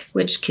back,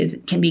 which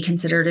can be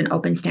considered an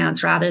open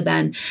stance rather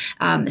than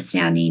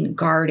standing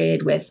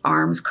guarded with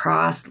arms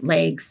crossed,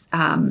 legs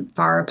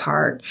far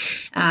apart.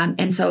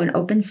 And so an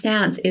open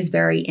stance is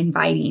very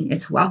inviting.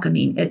 It's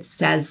welcoming. It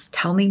says,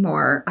 tell me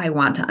more. I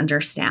want to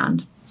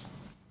understand.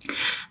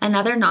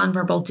 Another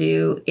nonverbal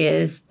do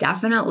is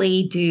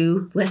definitely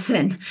do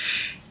listen.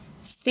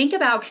 Think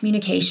about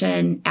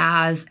communication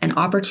as an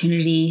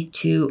opportunity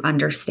to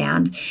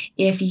understand.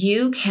 If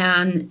you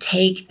can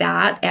take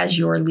that as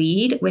your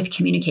lead with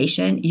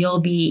communication, you'll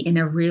be in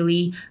a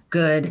really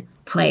good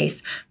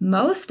place.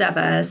 Most of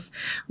us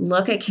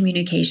look at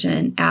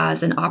communication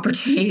as an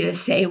opportunity to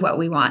say what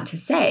we want to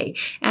say.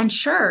 And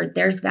sure,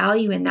 there's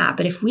value in that.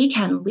 But if we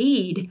can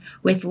lead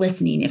with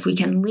listening, if we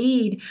can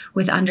lead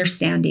with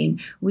understanding,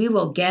 we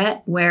will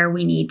get where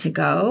we need to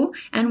go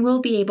and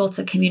we'll be able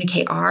to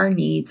communicate our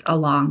needs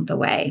along the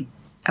way.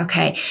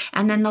 Okay.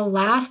 And then the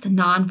last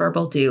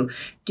nonverbal do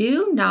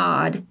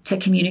nod to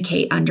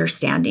communicate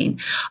understanding.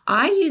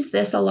 I use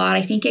this a lot.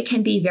 I think it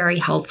can be very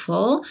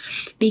helpful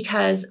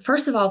because,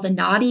 first of all, the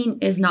nodding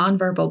is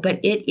nonverbal, but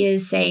it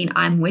is saying,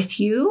 I'm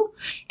with you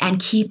and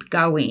keep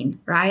going,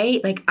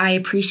 right? Like, I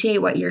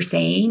appreciate what you're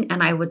saying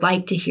and I would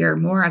like to hear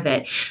more of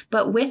it.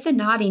 But with the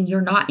nodding,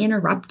 you're not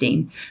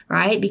interrupting,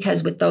 right?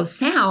 Because with those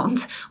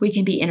sounds, we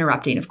can be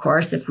interrupting. Of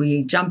course, if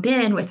we jump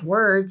in with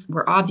words,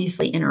 we're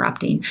obviously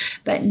interrupting.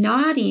 But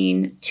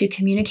nodding to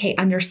communicate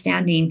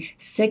understanding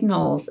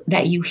signals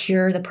that you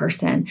hear the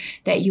person,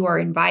 that you are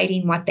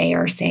inviting what they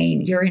are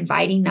saying. You're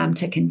inviting them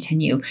to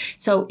continue.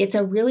 So it's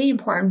a really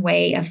important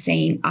way of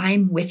saying,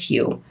 I'm with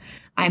you,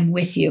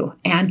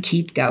 and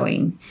keep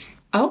going.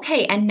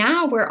 Okay, and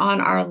now we're on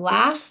our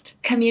last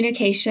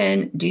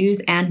communication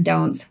do's and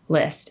don'ts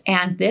list.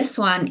 And this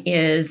one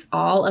is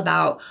all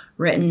about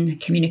written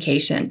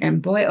communication.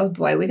 And boy, oh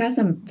boy, we got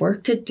some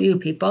work to do,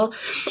 people.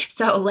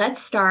 So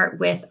let's start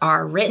with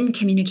our written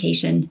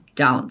communication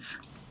don'ts.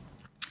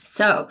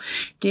 So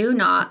do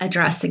not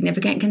address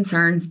significant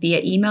concerns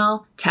via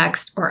email,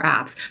 text, or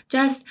apps.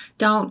 Just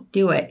don't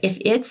do it. If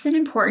it's an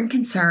important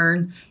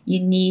concern, you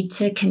need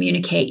to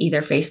communicate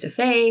either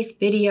face-to-face,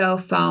 video,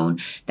 phone,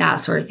 that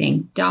sort of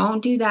thing.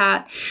 Don't do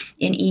that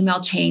in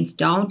email chains.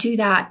 Don't do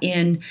that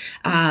in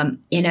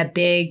a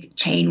big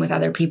chain with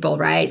other people,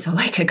 right? So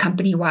like a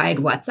company-wide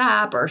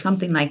WhatsApp or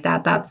something like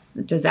that. That's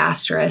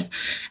disastrous.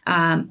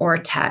 Or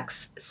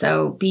text.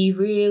 So be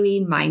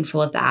really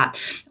mindful of that.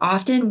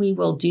 Often we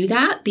will do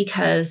that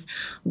because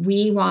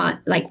we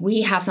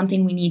have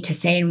something we need to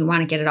say and we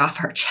want to get it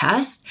off our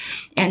chest.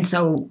 And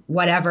so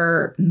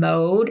whatever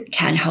mode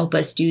can help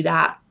us do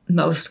that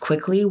most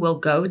quickly we'll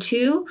go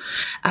to.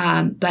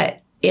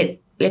 But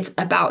it's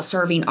about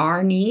serving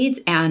our needs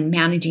and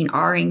managing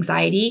our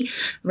anxiety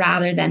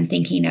rather than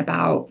thinking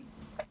about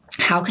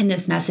how can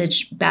this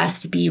message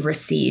best be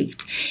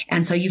received?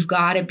 And so you've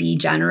got to be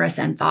generous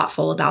and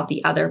thoughtful about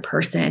the other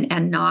person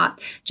and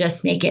not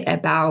just make it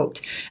about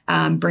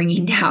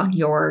bringing down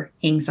your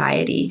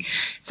anxiety.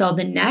 So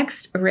the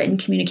next written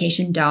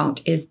communication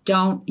don't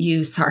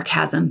use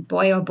sarcasm.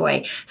 Boy, oh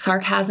boy,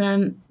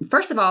 sarcasm.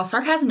 First of all,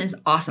 sarcasm is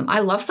awesome. I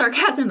love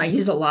sarcasm. I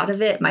use a lot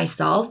of it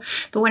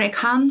myself. But when it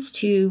comes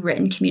to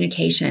written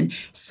communication,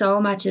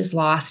 so much is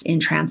lost in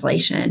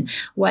translation.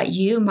 What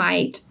you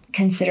might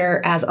consider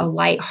as a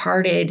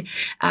lighthearted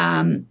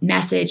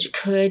message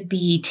could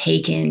be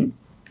taken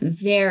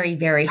very,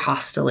 very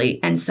hostily.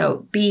 And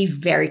so be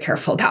very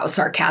careful about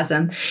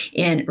sarcasm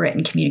in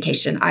written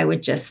communication. I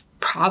would just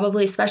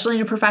probably, especially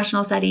in a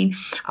professional setting,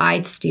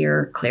 I'd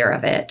steer clear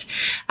of it.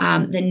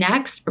 The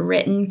next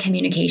written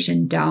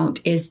communication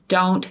don't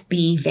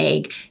be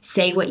vague.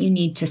 Say what you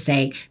need to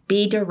say.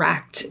 Be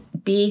direct.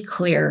 Be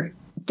clear.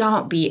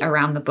 Don't be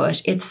around the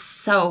bush. It's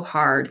so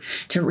hard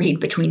to read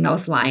between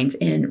those lines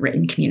in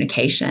written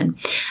communication.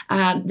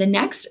 The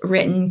next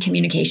written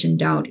communication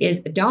don't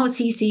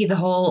CC the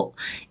whole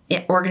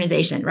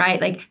organization, right?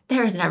 Like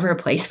there's never a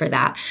place for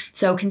that.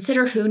 So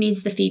consider who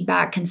needs the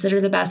feedback, consider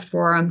the best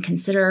forum,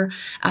 consider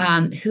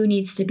who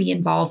needs to be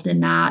involved in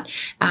that.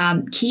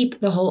 Keep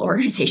the whole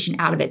organization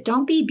out of it.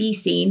 Don't be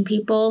BCing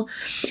people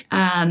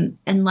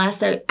unless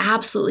they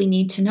absolutely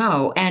need to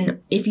know.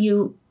 And if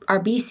you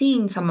are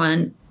BCing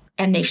someone,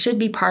 and they should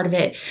be part of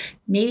it,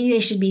 maybe they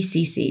should be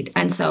CC'd.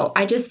 And so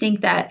I just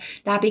think that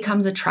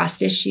becomes a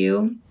trust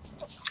issue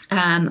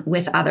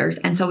with others.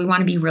 And so we want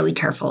to be really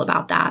careful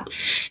about that.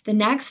 The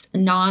next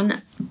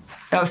not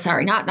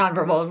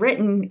nonverbal,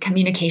 written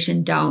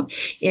communication don't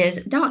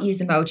use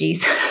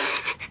emojis.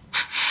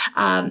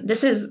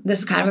 This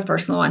is kind of a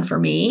personal one for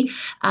me.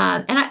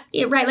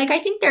 I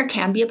think there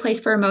can be a place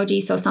for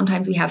emojis. So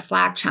sometimes we have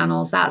Slack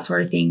channels, that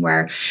sort of thing,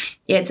 where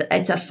it's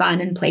a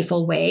fun and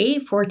playful way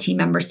for team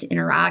members to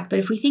interact. But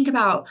if we think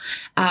about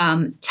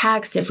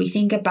text, if we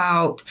think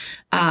about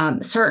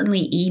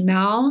certainly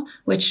email,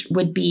 which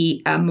would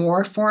be a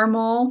more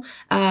formal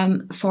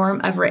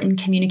form of written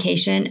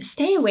communication,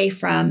 stay away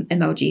from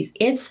emojis.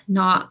 It's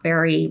not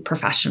very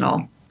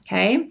professional.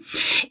 Okay.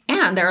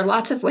 And there are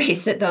lots of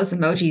ways that those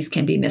emojis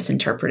can be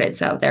misinterpreted.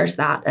 So there's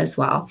that as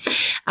well.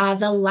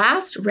 The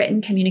last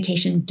written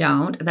communication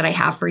don't that I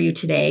have for you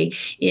today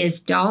is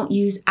don't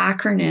use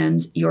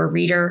acronyms your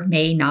reader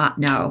may not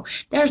know.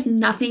 There's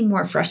nothing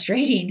more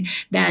frustrating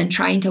than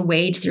trying to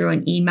wade through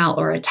an email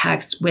or a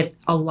text with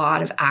a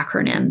lot of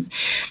acronyms.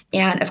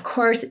 And of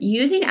course,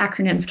 using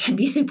acronyms can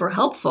be super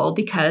helpful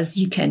because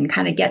you can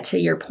kind of get to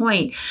your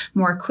point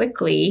more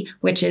quickly,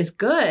 which is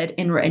good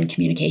in written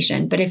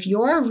communication. But if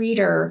your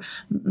reader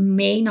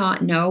may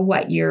not know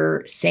what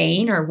you're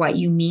saying or what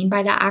you mean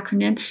by that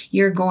acronym,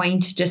 you're going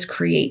to just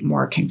create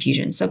more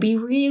confusion. So be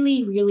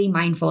really, really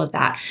mindful of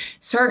that.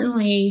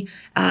 Certainly,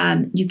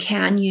 you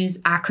can use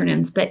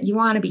acronyms, but you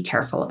want to be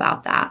careful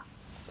about that.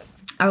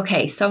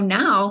 Okay, so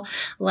now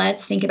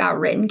let's think about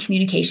written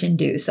communication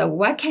do's. So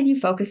what can you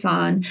focus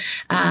on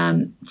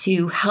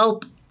to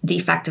help the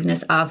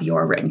effectiveness of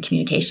your written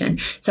communication?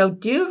 So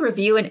do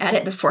review and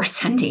edit before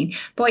sending.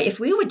 Boy, if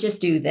we would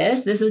just do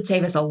this would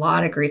save us a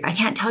lot of grief. I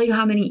can't tell you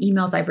how many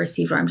emails I've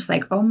received where I'm just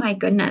like, oh my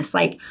goodness,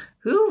 like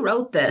who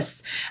wrote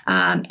this?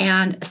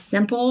 And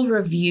simple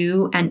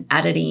review and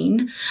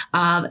editing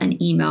of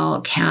an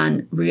email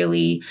can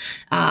really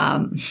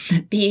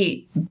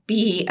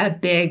be a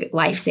big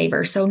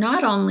lifesaver. So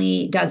not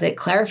only does it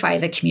clarify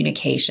the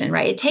communication,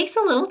 right? It takes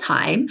a little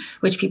time,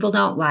 which people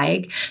don't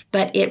like,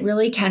 but it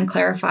really can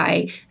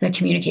clarify the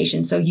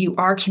communication. So you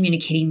are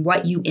communicating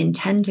what you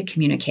intend to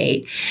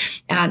communicate.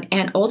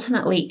 And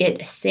ultimately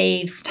it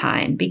saves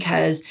time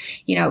because,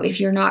 if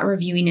you're not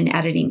reviewing and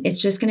editing,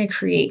 it's just going to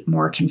create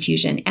more confusion.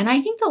 And I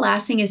think the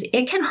last thing is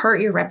it can hurt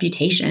your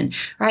reputation,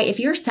 right? If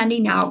you're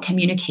sending out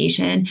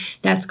communication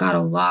that's got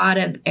a lot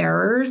of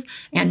errors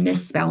and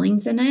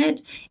misspellings in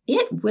it,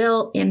 it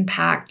will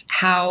impact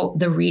how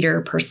the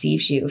reader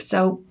perceives you.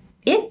 So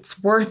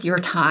it's worth your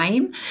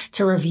time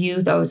to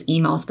review those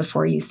emails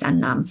before you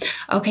send them.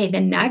 Okay, the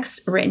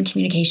next written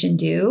communication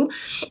do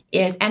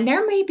is, and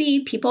there may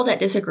be people that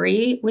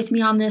disagree with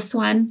me on this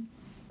one,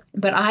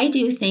 but I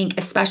do think,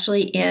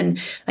 especially in,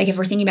 like, if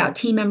we're thinking about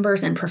team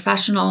members and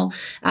professional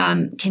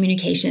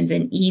communications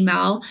in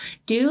email,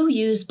 do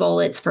use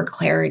bullets for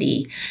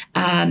clarity.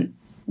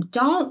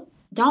 Don't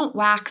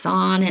wax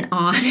on and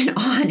on and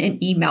on in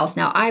emails.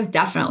 Now, I've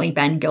definitely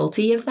been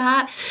guilty of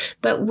that.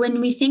 But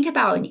when we think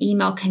about an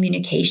email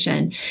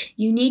communication,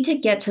 you need to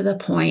get to the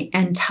point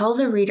and tell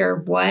the reader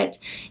what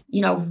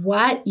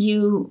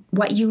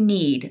you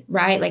need,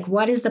 right? Like,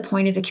 what is the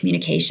point of the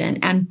communication?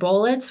 And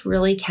bullets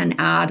really can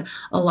add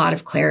a lot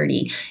of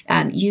clarity.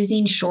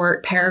 Using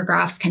short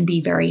paragraphs can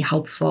be very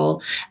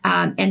helpful.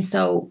 And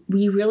so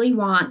we really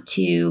want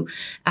to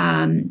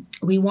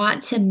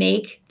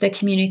make the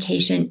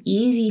communication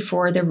easy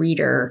for the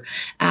reader,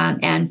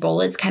 and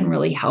bullets can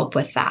really help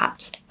with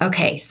that.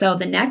 Okay, so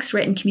the next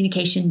written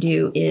communication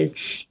do is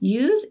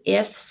use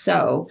if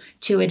so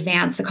to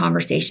advance the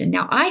conversation.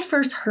 Now, I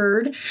first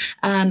heard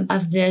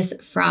of this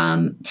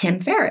from Tim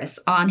Ferriss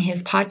on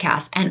his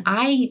podcast, and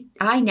I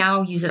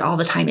now use it all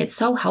the time. It's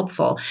so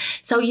helpful.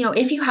 So,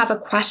 if you have a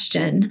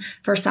question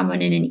for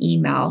someone in an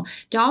email,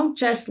 don't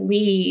just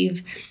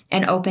leave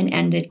an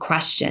open-ended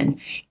question.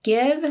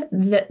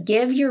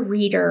 Give your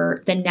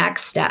reader the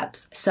next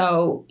steps.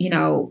 So,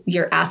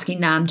 you're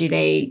asking them,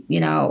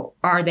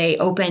 are they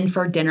open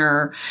for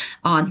dinner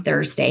on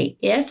Thursday?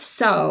 If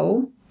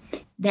so,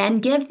 then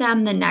give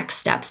them the next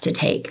steps to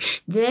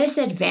take. This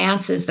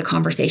advances the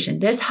conversation.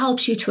 This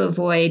helps you to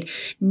avoid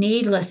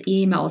needless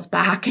emails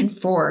back and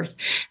forth.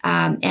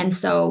 And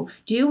so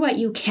do what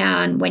you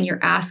can when you're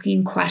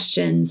asking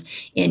questions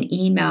in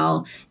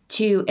email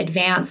to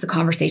advance the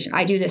conversation.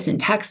 I do this in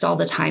text all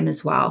the time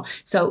as well.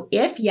 So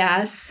if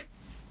yes,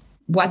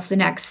 what's the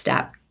next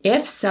step?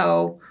 If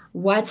so,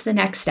 what's the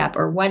next step,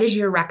 or what is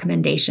your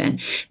recommendation?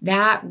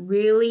 That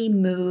really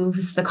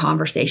moves the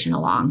conversation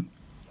along.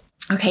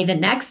 Okay, the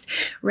next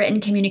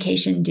written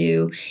communication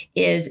do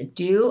is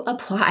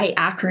apply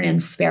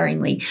acronyms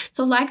sparingly.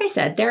 So like I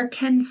said, there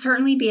can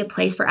certainly be a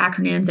place for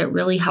acronyms. It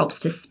really helps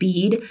to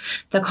speed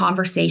the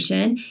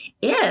conversation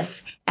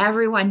if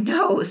everyone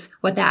knows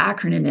what the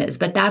acronym is,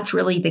 but that's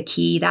really the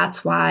key.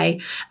 That's why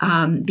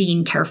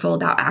being careful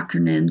about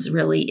acronyms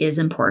really is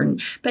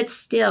important. But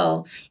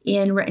still,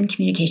 in written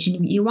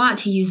communication, you want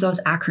to use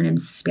those acronyms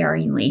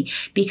sparingly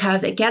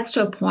because it gets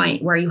to a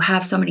point where you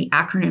have so many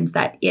acronyms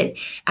that it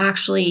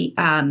actually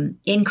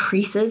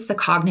increases the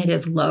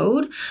cognitive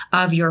load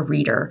of your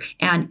reader,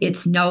 and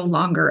it's no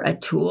longer a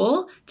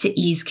tool to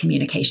ease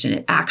communication.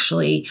 It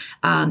actually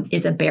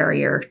is a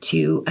barrier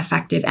to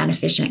effective and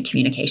efficient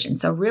communication.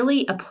 So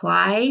really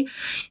apply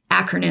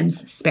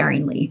acronyms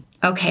sparingly.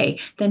 Okay,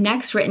 the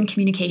next written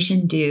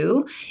communication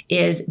do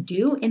is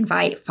do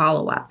invite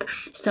follow-up.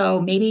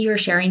 So maybe you're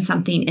sharing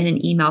something in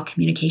an email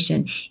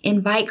communication.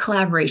 Invite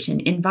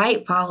collaboration,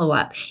 invite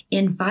follow-up,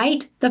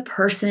 invite the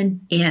person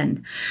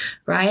in,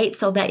 right?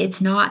 So that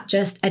it's not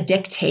just a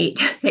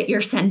dictate that you're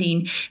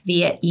sending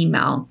via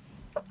email.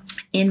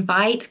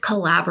 Invite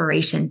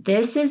collaboration.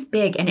 This is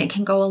big, and it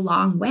can go a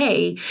long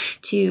way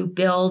to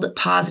build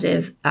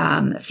positive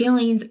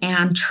feelings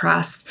and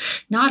trust,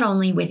 not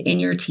only within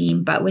your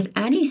team, but with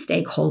any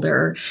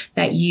stakeholder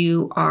that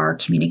you are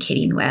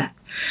communicating with.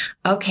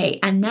 Okay,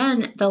 and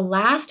then the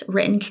last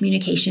written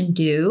communication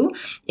do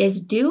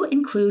is do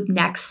include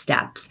next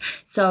steps.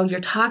 So you're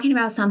talking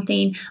about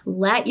something,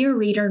 let your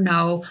reader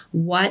know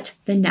what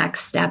the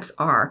next steps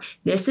are.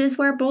 This is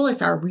where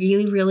bullets are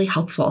really, really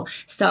helpful.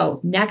 So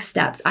next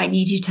steps, I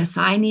need you to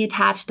sign the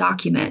attached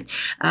document.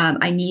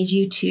 I need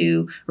you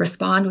to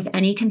respond with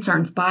any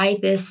concerns by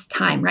this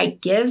time,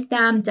 right? Give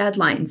them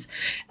deadlines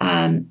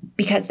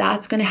because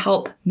that's going to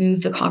help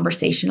move the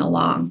conversation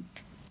along.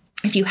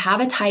 If you have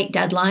a tight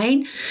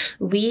deadline,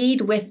 lead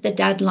with the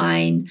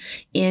deadline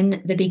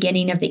in the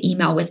beginning of the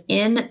email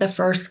within the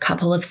first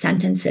couple of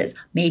sentences.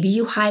 Maybe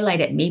you highlight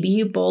it, maybe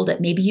you bold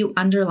it, maybe you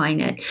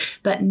underline it,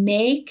 but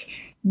make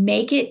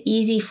it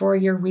easy for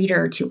your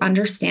reader to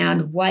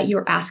understand what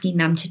you're asking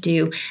them to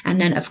do.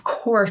 And then, of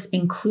course,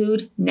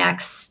 include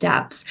next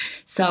steps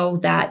so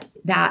that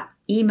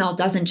email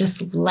doesn't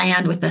just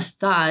land with a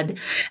thud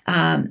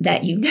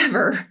that you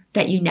never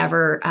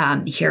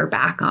hear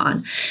back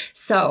on.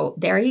 So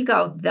there you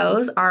go.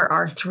 Those are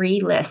our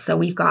 3 lists. So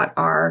we've got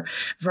our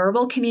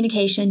verbal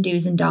communication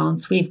do's and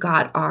don'ts. We've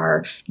got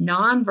our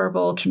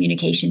nonverbal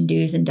communication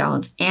do's and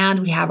don'ts. And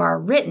we have our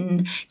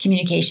written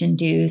communication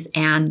do's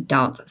and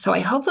don'ts. So I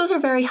hope those are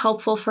very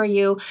helpful for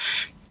you.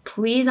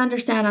 Please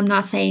understand, I'm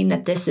not saying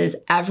that this is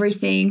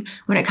everything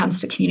when it comes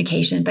to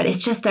communication, but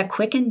it's just a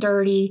quick and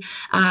dirty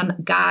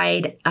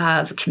guide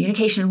of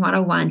Communication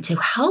 101 to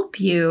help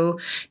you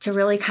to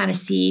really kind of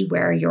see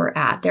where you're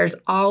at. There's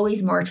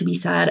always more to be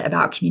said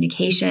about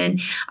communication.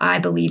 I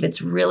believe it's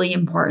really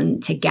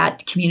important to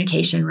get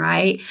communication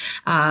right.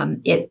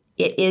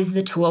 It is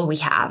the tool we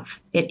have.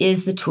 It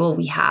is the tool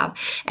we have.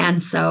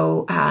 And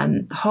so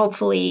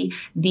hopefully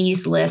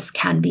these lists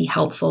can be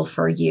helpful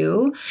for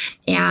you.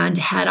 And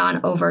head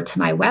on over to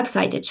my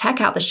website to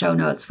check out the show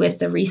notes with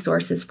the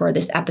resources for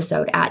this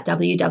episode at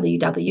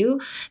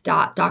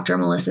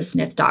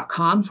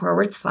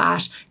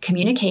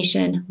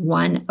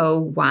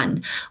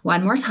www.drmelissasmith.com/communication101.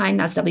 One more time,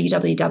 that's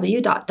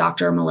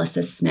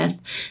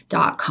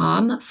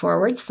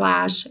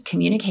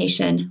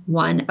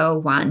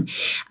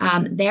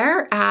www.drmelissasmith.com/communication101.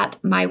 There at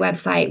my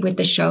website with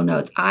the show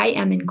notes, I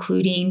am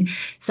including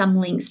some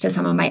links to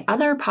some of my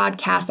other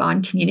podcasts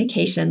on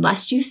communication,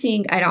 lest you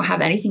think I don't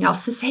have anything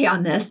else to say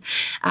on this.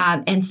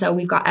 And so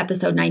we've got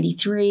episode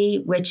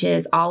 93, which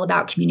is all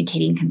about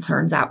communicating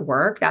concerns at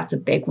work. That's a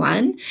big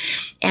one.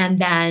 And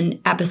then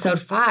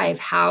episode 5,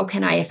 how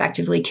can I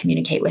effectively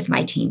communicate with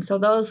my team? So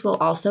those will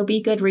also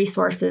be good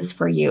resources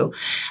for you.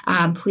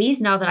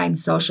 Please know that I'm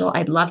social.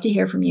 I'd love to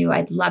hear from you.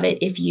 I'd love it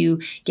if you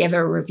give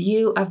a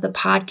review of the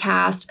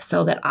podcast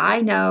so that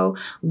I know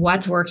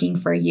what's working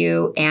for you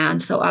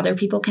and so other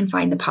people can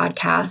find the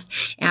podcast.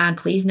 And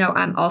please know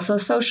I'm also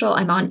social.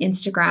 I'm on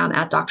Instagram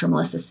at Dr.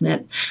 Melissa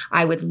Smith.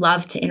 I would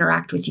love to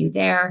interact with you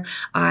there.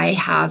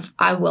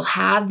 I will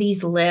have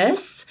these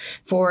lists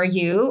for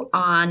you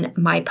on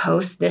my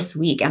post this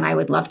week, and I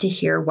would love to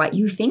hear what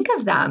you think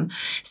of them.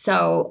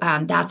 So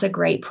that's a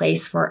great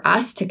place for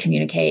us to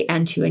communicate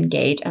and to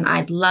engage. And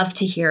I'd love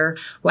to hear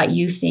what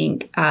you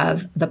think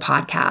of the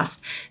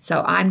podcast.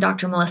 So I'm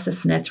Dr. Melissa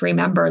Smith.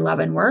 Remember, love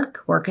and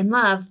work and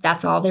love.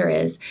 That's all there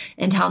is.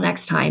 Until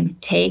next time,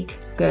 take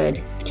good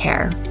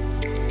care.